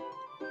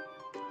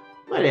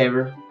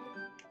 Whatever.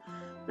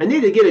 I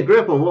needed to get a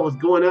grip on what was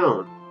going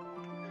on.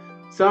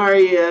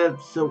 Sorry,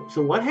 so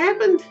what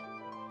happened?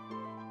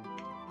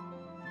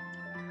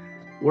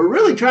 We're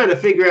really trying to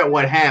figure out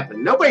what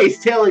happened. Nobody's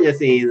telling us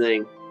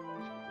anything.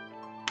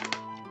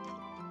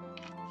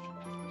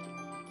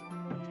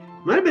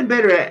 Might have been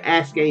better to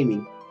ask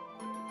Amy.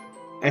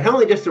 I'd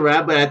only just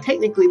arrived, but I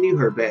technically knew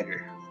her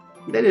better.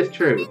 That is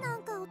true.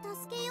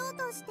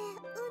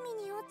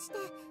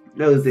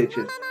 Nose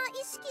itches.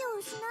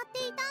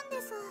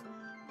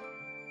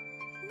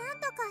 なん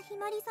とかひ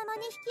まり様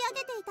に引き上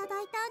げていただ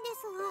いたんで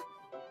すが、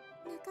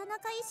なかな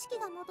か意識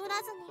が戻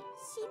らずに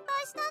心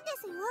配したんで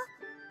すよ。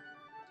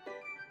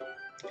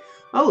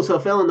 Oh, so I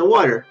fell in the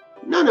water.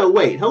 No,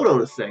 wait, hold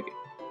on a second.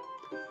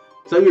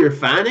 So you're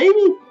fine,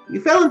 Amy? You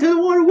fell into the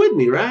water with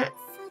me, right?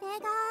 それ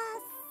が、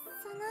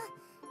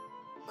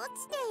落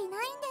ちてい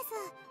ないんです。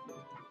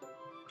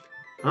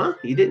 Huh?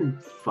 You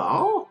didn't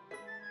fall?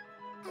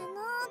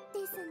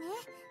 ですね。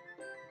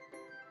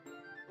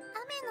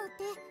雨の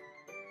手、握って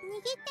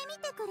み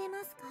てくれ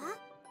ますか?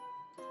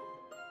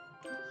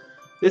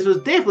 This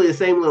was definitely the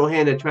same little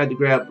hand I tried to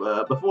grab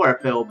before I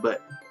fell,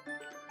 but...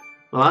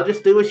 Well, I'll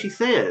just do what she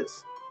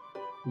says.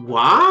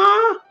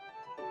 Why?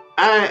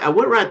 I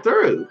went right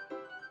through.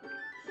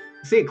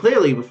 I see it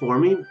clearly before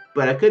me,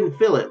 but I couldn't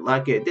feel it,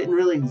 like it didn't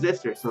really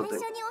exist or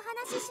something.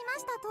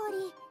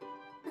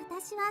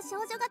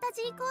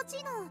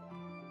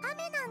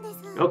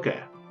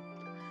 Okay.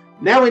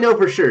 Now we know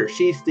for sure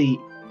she's the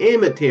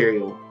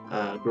immaterial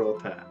girl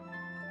type.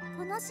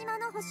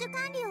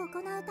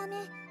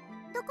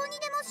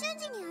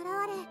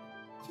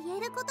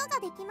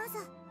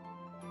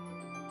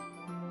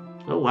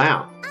 Oh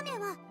wow.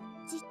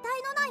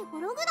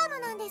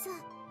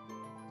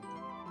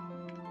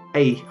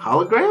 A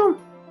hologram?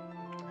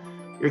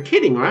 You're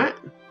kidding, right?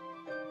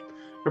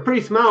 Her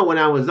pretty smile when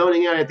I was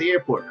zoning out at the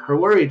airport. Her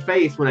worried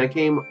face when I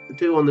came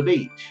to on the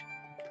beach.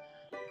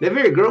 That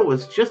very girl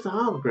was just a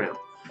hologram.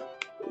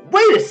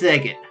 Wait a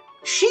second!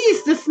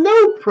 She's the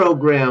snow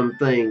program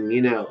thing,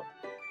 you know.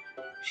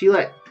 She,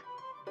 like,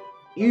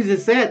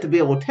 uses that to be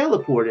able to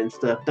teleport and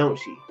stuff, don't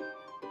she?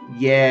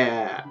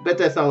 Yeah, bet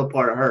that's all a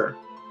part of her.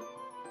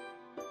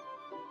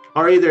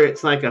 Or either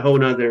it's like a whole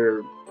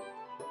nother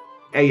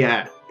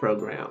AI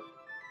program.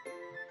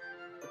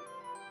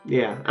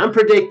 Yeah, I'm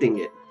predicting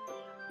it.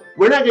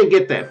 We're not going to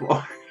get that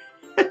far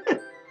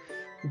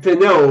to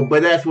know,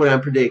 but that's what I'm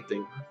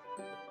predicting.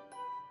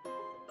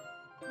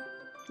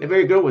 That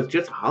very girl was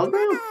just a hologram?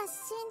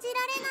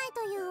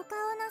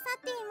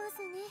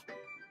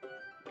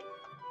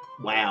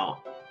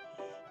 Wow.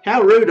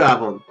 How rude of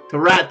them to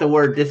write the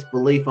word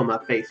disbelief on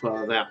my face while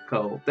I was out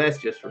cold. That's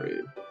just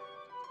rude.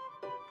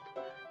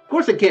 Of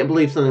course I can't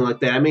believe something like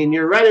that. I mean,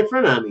 you're right in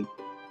front of me.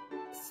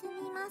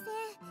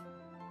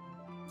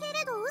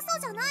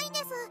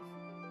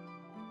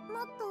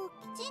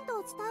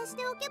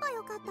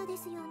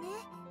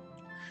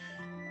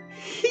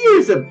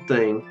 Here's the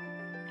thing.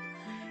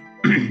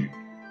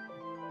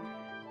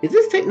 Is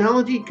this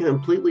technology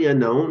completely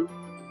unknown?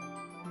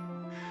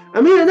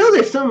 I mean, I know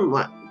there's some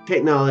like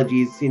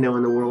technologies, you know,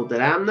 in the world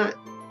that I'm not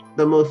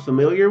the most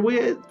familiar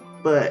with,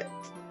 but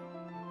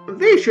I'm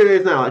very sure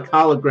there's not like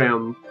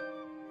hologram.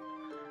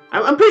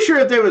 I'm pretty sure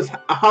if there was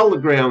a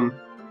hologram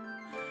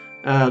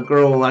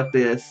girl like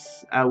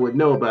this, I would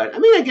know about it. I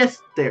mean, I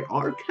guess there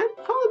are kind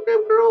of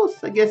hologram girls.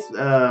 I guess,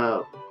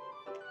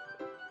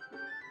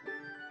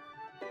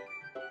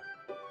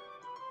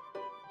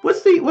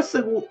 what's the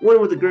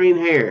one with the green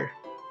hair?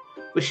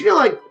 But she's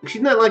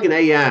not like an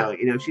AI,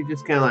 you know. She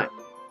just kind of like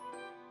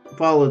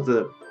follows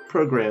the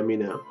program, you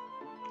know.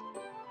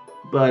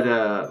 But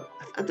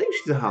I think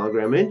she's a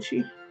hologram, isn't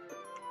she?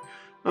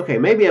 Okay,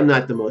 maybe I'm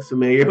not the most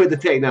familiar with the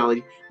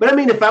technology, but I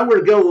mean, if I were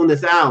to go on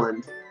this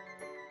island,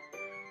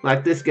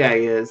 like this guy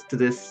is to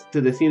this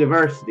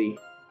university,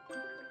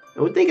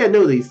 I would think I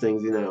know these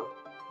things, you know.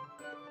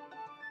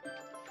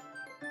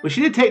 Well,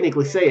 she did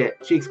technically say it.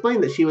 She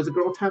explained that she was a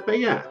girl type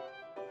AI.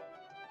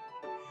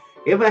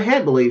 If I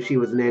had believed she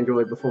was an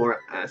android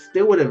before, I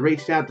still would have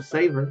reached out to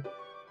save her.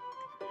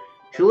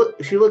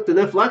 She looked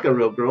enough like a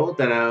real girl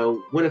that I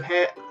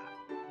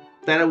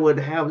would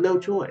have no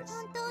choice.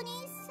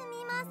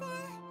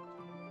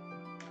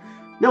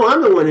 No,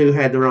 I'm the one who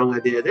had the wrong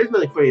idea. There's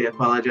nothing for you to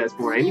apologize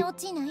for, Amy.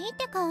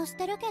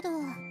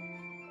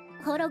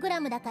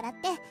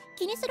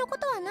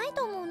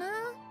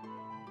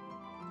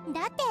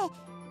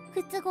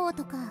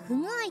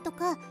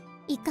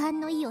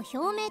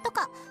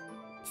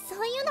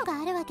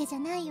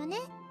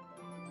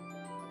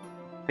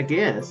 I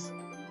guess.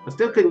 I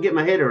still couldn't get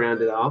my head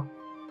around it all.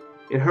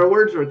 And her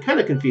words were kind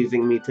of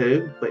confusing me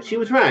too, but she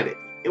was right.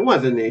 It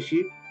wasn't an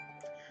issue.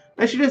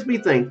 I should just be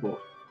thankful.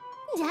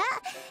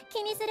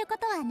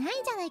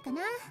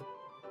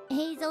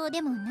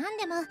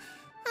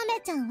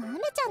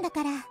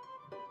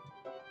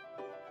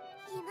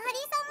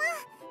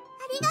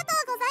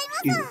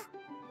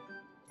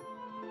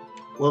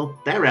 Well,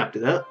 that wrapped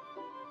it up.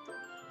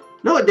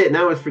 No, it didn't.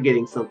 I was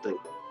forgetting something.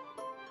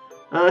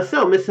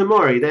 So, Miss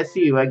Himari, that's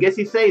you. I guess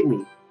you saved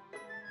me.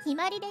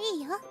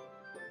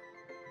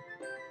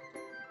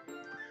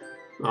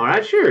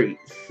 Alright, sure.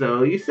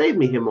 So, you saved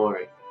me,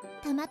 Himari.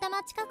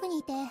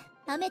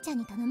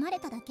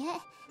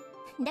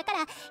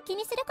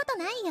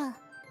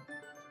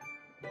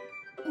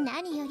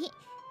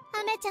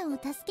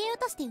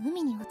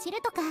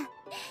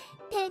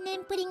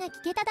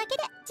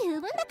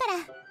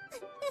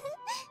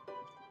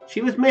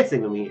 She was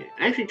messing with me.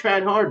 I actually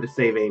tried hard to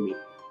save Amy.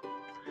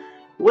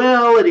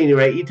 Well, at any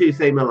rate, you two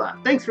saved my life.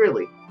 Thanks,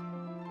 really.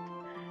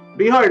 It'd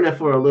be hard enough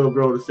for a little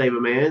girl to save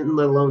a man,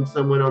 let alone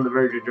someone on the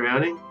verge of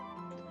drowning.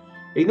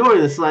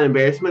 Ignoring the slight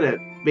embarrassment at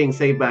being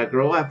saved by a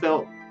girl, I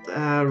felt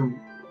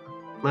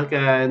like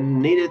I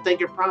needed to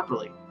think it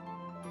properly.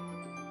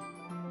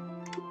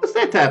 What's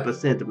that type of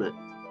sentiment?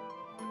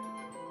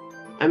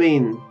 I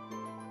mean,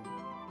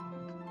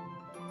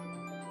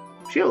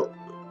 she'll...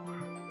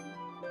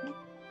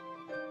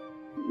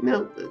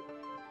 No,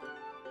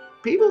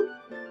 people,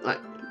 like,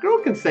 a girl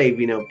can save,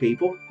 you know,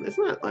 people. It's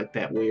not like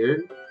that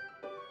weird.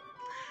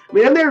 I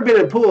mean, I've never been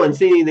in a pool and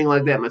seen anything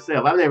like that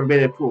myself. I've never been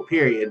in a pool,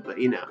 period, but,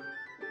 you know.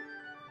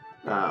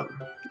 I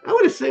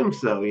would assume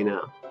so, you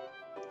know.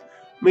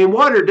 I mean,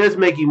 water does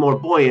make you more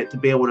buoyant to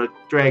be able to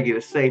drag you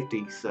to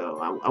safety, so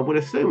I would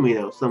assume, you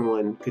know,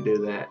 someone could do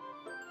that.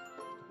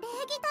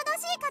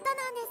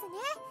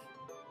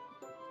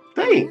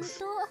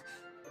 Thanks.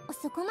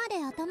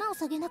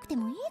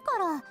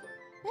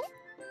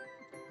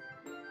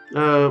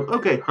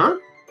 Okay, huh?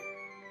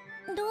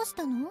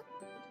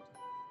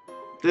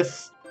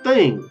 This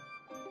thing.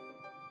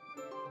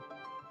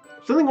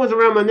 Something was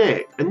around my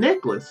neck. A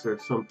necklace or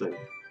something.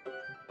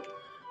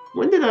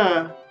 When did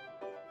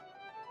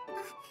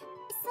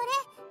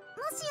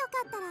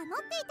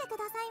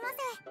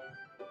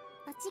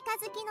近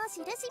づきの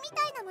印みた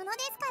いなもの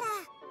ですから、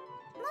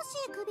もし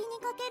首に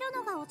かける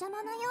のがお邪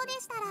魔なようで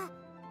したら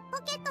ポ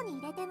ケットに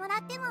入れてもら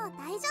っても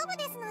大丈夫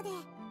ですので。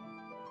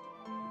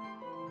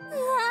うわ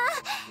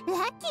ー、ラ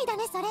ッキーだ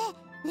ね。それ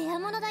レア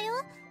物だよ。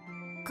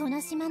こ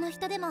の島の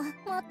人でも持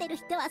ってる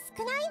人は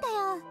少ないんだ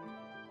よ。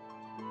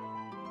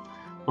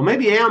 Well,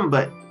 maybe I am,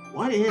 but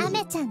what is ア it?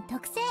 メちゃん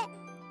特製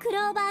ク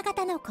ローバー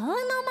型の幸運のお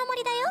守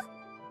りだよ。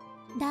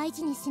大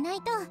事にしな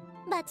いと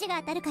罰が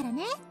当たるから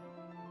ね。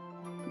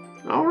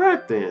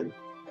 Alright then.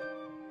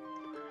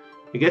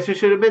 I guess I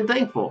should have been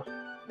thankful.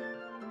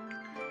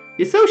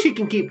 It's so she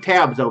can keep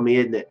tabs on me,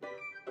 isn't it?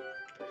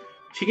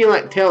 She can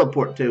like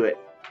teleport to it.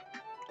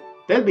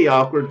 That'd be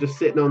awkward, just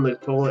sitting on the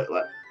toilet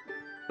like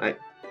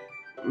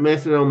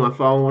messing on my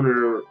phone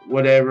or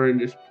whatever, and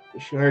just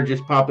her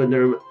just pop in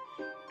there.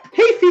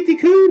 Hey,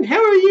 50-kun,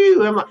 how are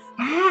you? I'm like,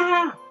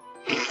 ah.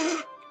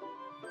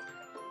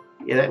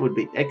 Yeah, that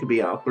could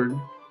be awkward.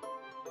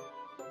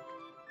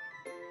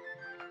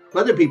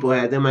 Other people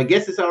have them. I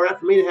guess it's alright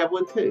for me to have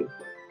one too.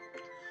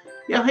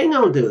 Yeah, hang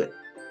on to it.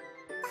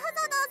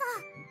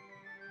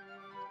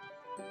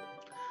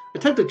 I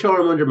tucked the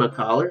charm under my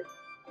collar.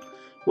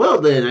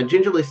 Well then, I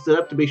gingerly stood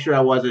up to be sure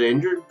I wasn't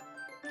injured.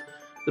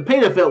 The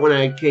pain I felt when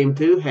I came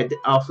to had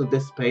also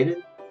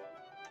dissipated.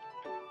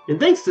 And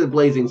thanks to the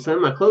blazing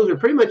sun, my clothes were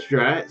pretty much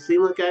dry. It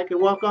seemed like I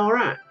could walk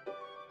alright.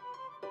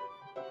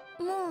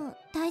 もう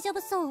大丈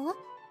夫そう？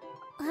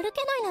歩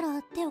けないな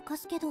ら手を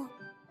貸すけど。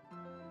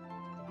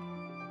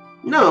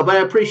 No, but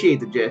I appreciate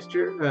the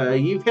gesture.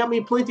 You've helped me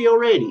plenty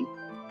already.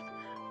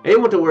 I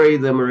didn't want to worry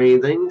them or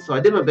anything, so I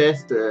did my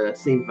best to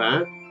seem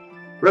fine.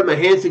 Rubbed my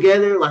hands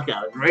together like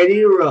I was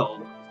ready to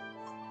roll.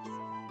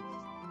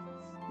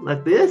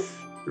 Like this?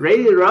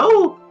 Ready to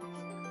roll?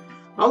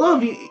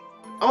 Although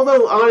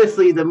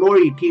honestly, the more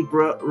you keep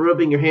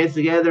rubbing your hands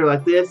together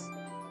like this,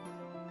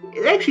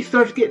 it actually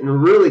starts getting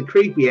really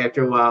creepy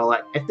after a while.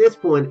 Like, at this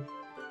point,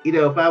 you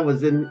know, if I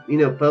was in, you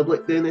know,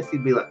 public doing this,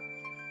 you'd be like,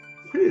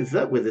 what is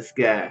up with this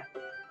guy?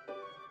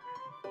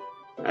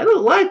 I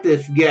don't like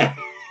this guy.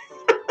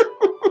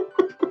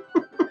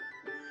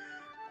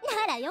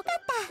 ならよかっ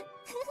た。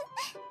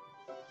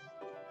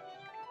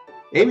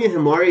 Amy and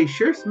Himari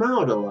sure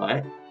smiled a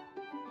lot.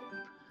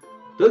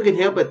 Though I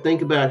couldn't help but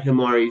think about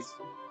Himari's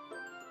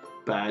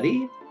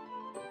body.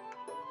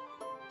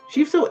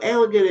 She's so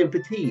elegant and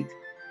petite.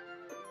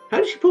 How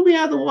did she pull me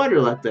out of the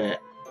water like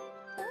that?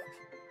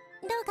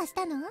 どうかし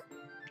たの？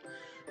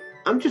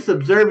 I'm just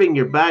observing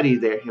your body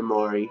there,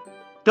 Himari.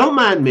 Don't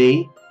mind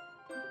me.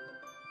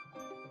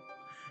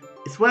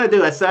 It's what I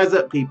do. I size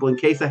up people in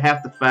case I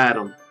have to fight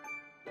them.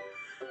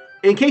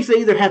 In case they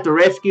either have to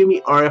rescue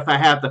me or if I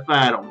have to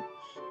fight them.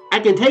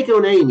 I can take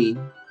on Amy.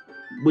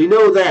 We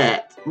know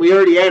that. We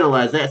already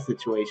analyzed that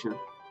situation.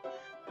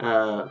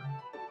 Well,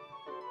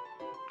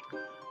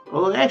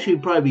 it actually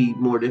would probably be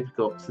more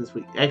difficult since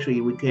we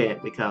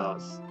can't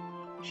because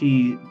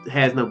she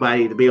has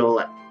nobody to be able to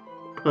like,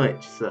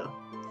 punch. So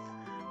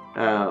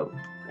I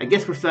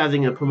guess we're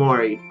sizing up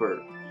Himari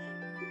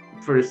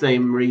for the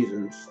same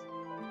reasons.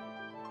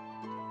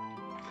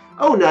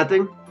 Oh,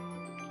 nothing.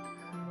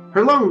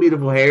 Her long,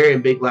 beautiful hair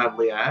and big,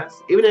 lively eyes.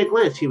 Even at a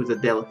glance, she was a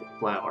delicate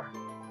flower.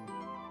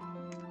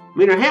 I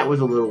mean, her hat was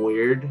a little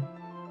weird.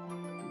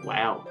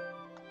 Wow.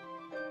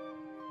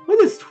 What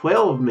does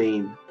 12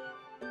 mean?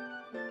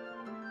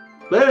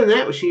 But other than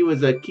that, she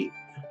was a cute...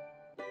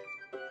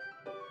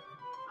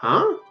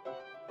 Huh?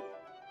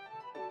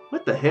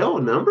 What the hell?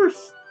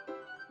 Numbers?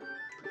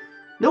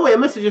 No way, I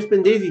must have just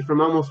been dizzy from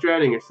almost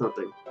drowning or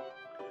something.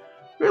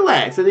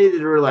 Relax, I needed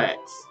to relax.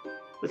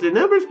 Was there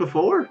numbers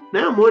before?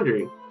 Now I'm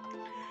wondering.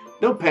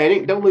 Don't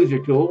panic, don't lose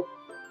your cool.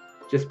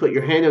 Just put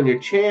your hand on your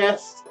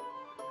chest.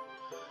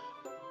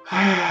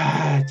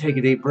 Take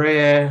a deep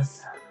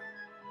breath.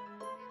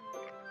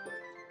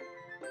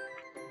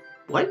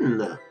 What in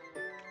the...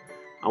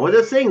 I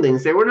wasn't seeing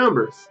things, there were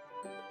numbers.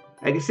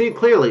 I can see it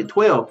clearly.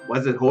 12.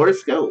 Was it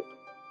horoscope?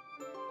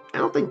 I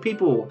don't think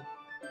people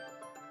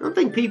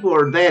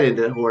are that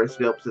into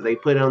horoscopes that they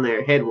put on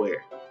their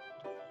headwear.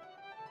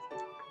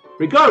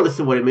 Regardless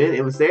of what it meant,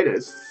 it was there. It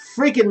was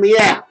freaking me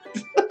out.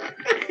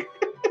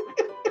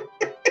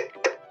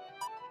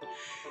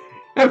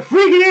 I'm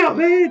freaking out,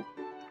 man.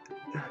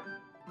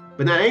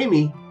 But not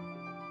Amy.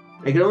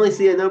 I could only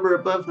see a number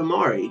above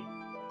Himari.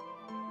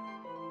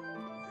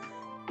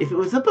 If it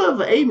was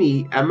above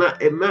Amy,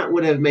 it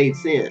would have made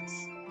sense.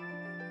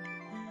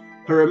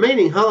 Her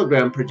remaining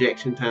hologram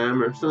projection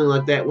time or something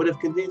like that would have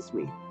convinced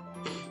me.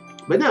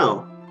 But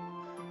no.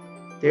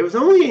 There was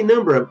only a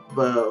number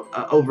above,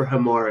 over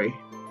Himari.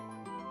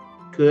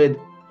 Could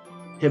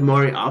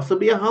Himari also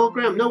be a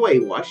hologram? No way,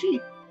 was she?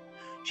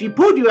 She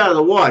pulled you out of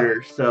the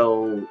water,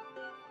 so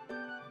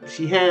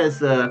she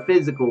has a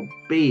physical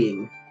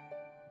being.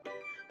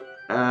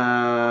 も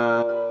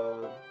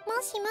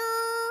しも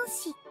ー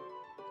し。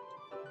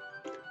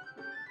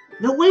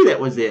 No way that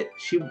was it.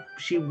 She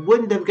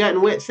wouldn't have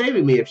gotten wet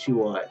saving me if she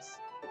was.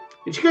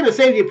 And she couldn't have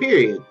saved you,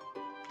 period.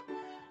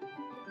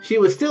 She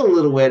was still a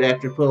little wet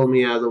after pulling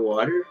me out of the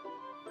water.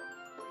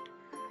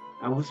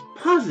 I was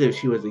positive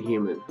she was a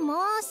human.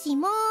 もし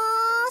も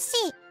ー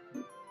し。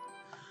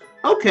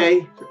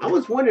 Okay, I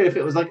was wondering if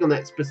it was like on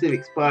that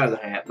specific spot of the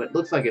hat, but it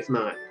looks like it's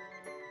not.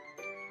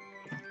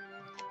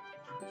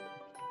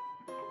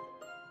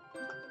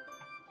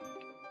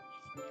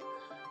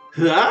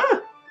 Huh?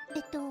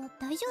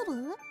 大丈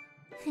夫？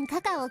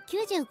カカオ 95% チ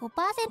ョコ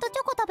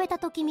食べた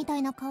時みた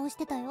いな顔し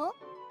てたよ。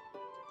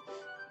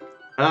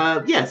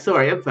Yeah,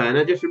 sorry, I'm fine.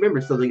 I just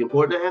remembered something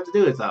important I have to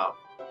do, is all.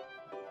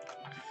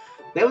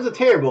 That was a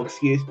terrible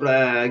excuse, but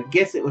I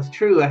guess it was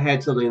true I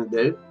had something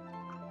to do.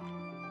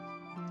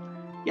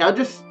 Yeah, I'll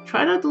just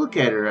try not to look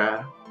at her.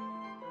 I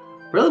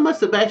really must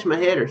have bashed my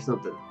head or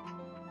something.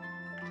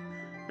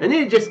 I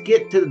need to just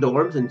get to the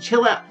dorms and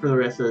chill out for the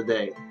rest of the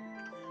day.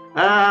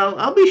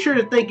 I'll be sure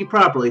to thank you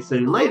properly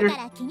soon. Later.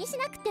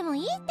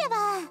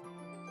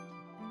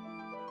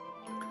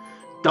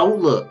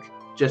 Don't look.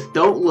 Just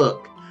don't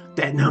look.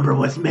 That number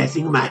was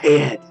messing with my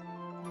head.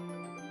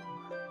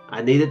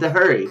 I needed to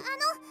hurry.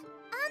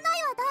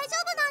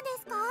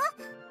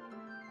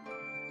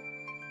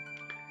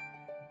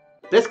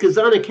 That's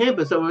Kazana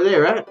campus over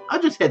there, right?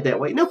 I'll just head that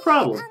way, no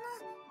problem.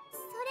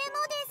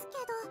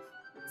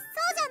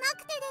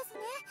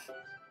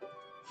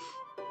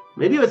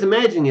 Maybe I was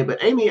imagining it,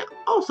 but Amy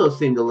also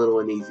seemed a little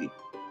uneasy.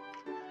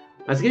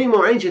 I was getting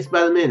more anxious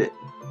by the minute.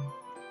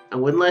 I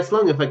wouldn't last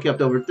long if I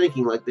kept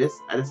overthinking like this.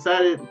 I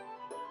decided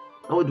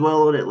I would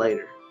dwell on it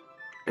later.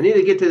 I need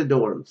to get to the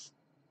dorms.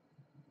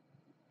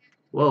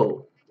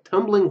 Whoa,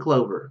 tumbling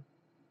clover.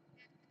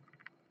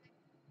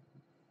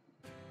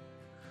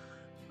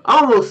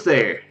 Almost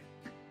there.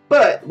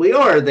 But we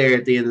are there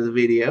at the end of the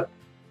video.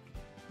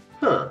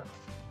 Huh.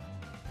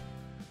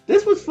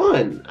 This was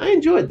fun. I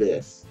enjoyed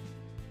this.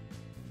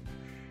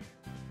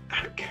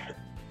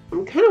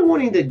 I'm kind of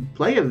wanting to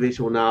play a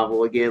visual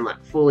novel again,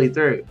 like fully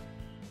through.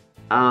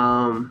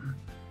 I'm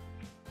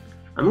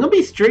gonna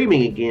be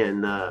streaming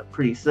again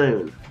pretty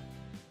soon.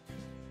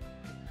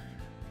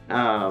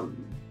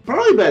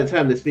 Probably by the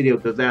time this video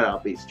goes out, I'll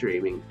be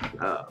streaming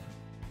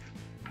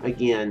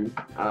again.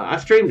 I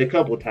streamed a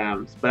couple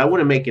times, but I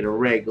want to make it a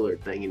regular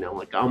thing, you know,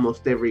 like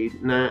almost every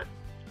night.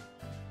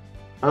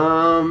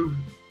 I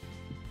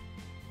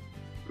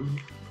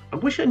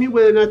wish I knew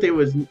whether or not there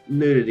was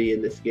nudity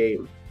in this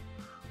game,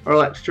 or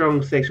like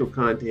strong sexual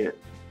content.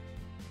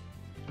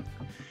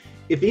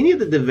 If any of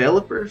the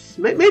developers,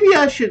 maybe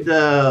I should,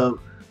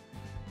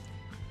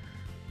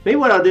 maybe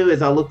what I'll do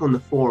is I'll look on the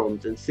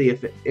forums and see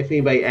if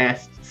anybody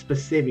asked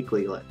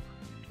specifically like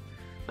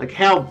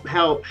how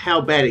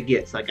bad it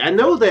gets. Like, I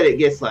know that it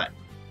gets like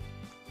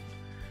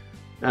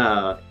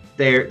they're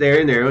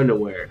in their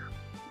underwear,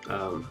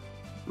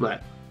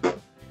 like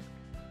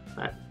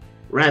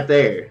right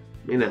there,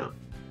 you know,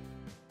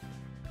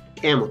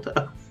 camel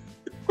toe.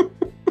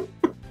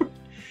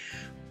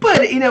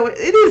 But you know,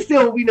 it is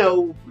still, you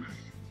know,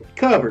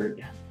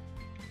 covered,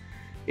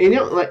 and you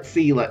don't like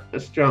see like a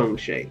strong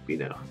shape, you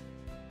know.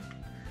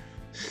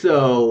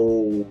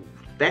 So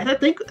that, I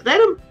think that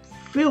I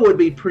feel would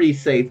be pretty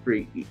safe for,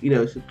 you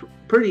know,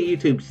 pretty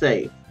YouTube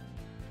safe.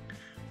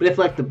 But if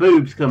like the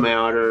boobs come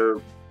out, or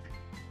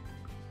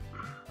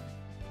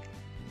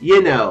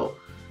you know,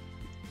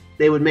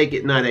 they would make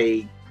it not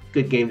a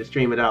good game to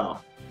stream at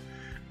all.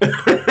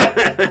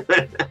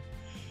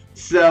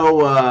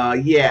 So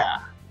yeah.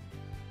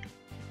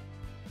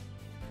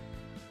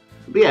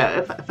 But yeah,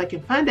 if I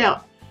can find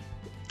out,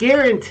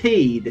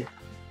 guaranteed,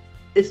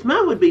 this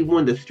mine would be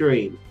one to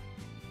stream.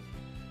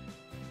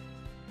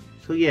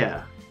 So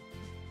yeah,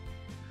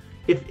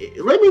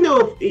 let me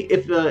know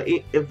if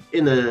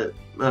in the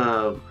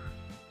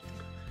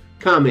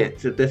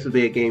comments if this would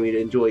be a game you'd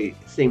enjoy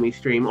seeing me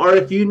stream, or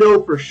if you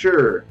know for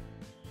sure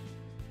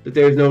that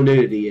there's no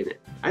nudity in it.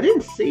 I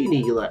didn't see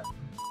any like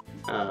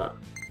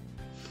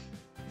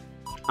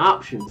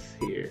options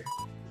here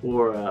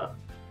for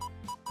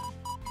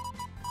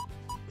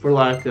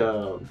like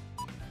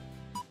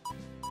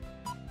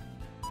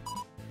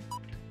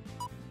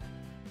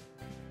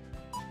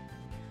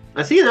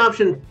I see an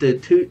option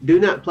to do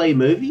not play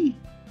movie,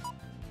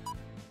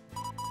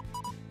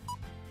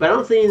 but I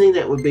don't see anything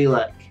that would be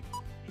like,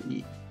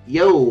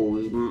 yo,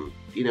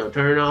 you know,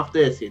 turn off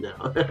this, you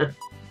know.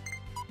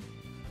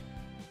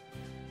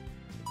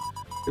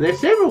 And there's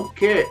several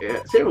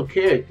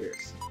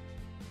characters.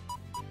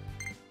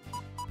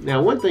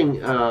 Now, one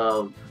thing,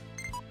 oh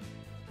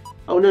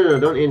no,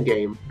 don't end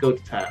game. Go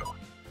to title.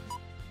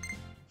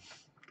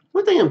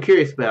 One thing I'm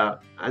curious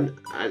about,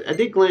 I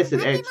did glance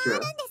at extra.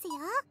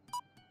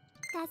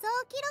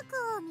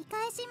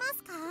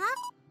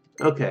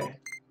 Okay.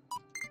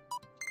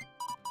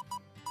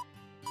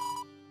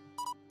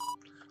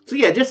 So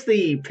yeah, just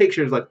the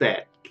pictures like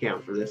that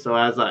count for this. So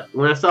I was like,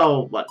 when I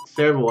saw like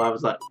several, I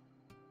was like,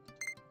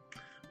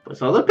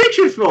 what's all the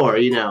pictures for,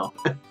 you know?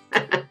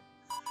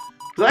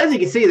 So as you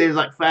can see, there's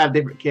like 5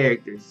 different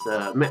characters,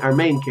 our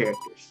main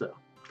characters. So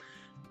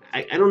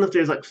I don't know if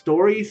there's like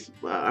stories.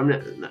 I'm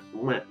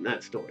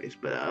not stories,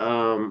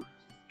 but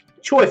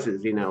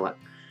choices, you know, like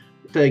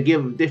to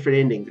give different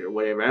endings or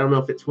whatever. I don't know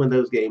if it's one of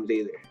those games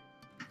either.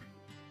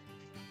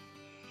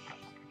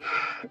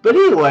 But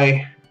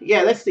anyway,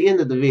 yeah, that's the end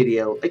of the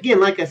video. Again,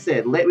 like I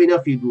said, let me know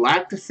if you'd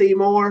like to see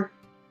more.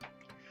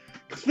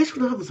 Because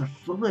visual novels are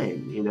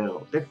fun, you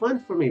know. They're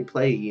fun for me to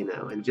play, you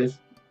know, and just,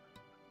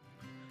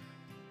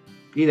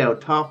 you know,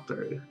 talk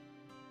through.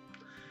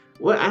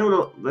 Well, I don't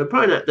know. They're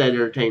probably not that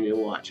entertaining to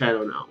watch. I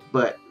don't know.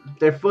 But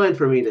they're fun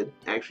for me to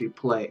actually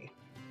play.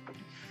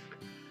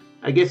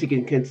 I guess you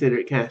can consider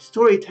it kind of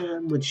story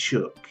time with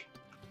Shook.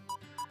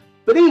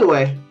 But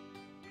anyway,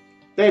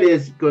 that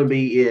is going to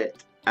be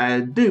it.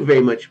 I do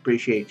very much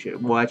appreciate you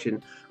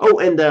watching. Oh,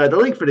 and the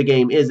link for the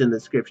game is in the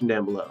description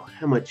down below.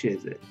 How much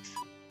is it?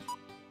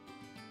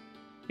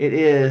 It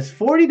is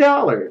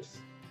 $40.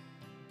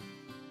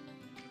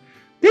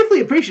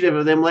 Definitely appreciative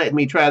of them letting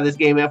me try this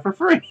game out for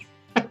free.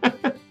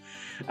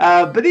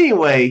 But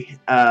anyway,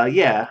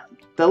 yeah,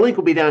 the link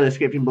will be down in the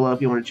description below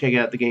if you want to check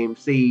out the game,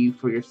 see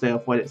for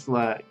yourself what it's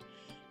like.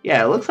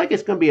 Yeah, it looks like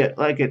it's going to be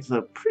it's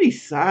a pretty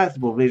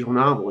sizable visual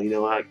novel. You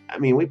know, I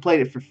mean, we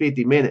played it for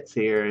 50 minutes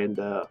here, and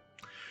I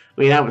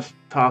mean, I was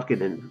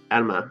talking and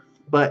out of my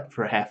butt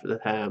for half of the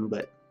time,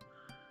 but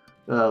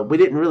we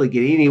didn't really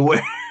get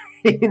anywhere.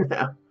 You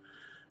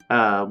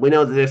know, we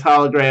know that there's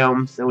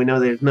holograms, and we know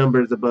there's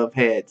numbers above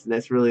heads, and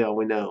that's really all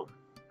we know.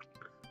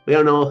 We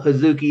don't know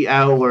Hazuki,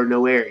 Ao, or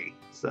Noeri,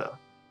 so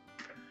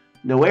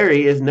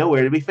Noeri is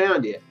nowhere to be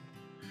found yet.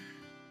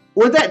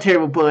 With that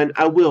terrible pun,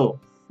 I will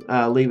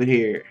leave it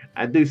here.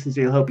 I do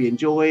sincerely hope you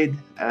enjoyed.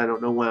 I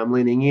don't know why I'm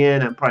leaning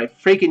in. I'm probably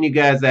freaking you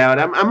guys out.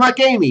 I'm like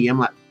Amy.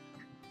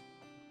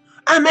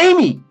 I'm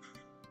Amy.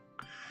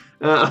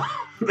 But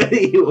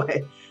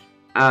anyway,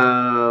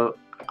 I'll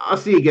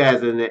see you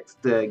guys in the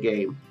next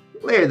game.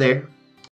 Later there.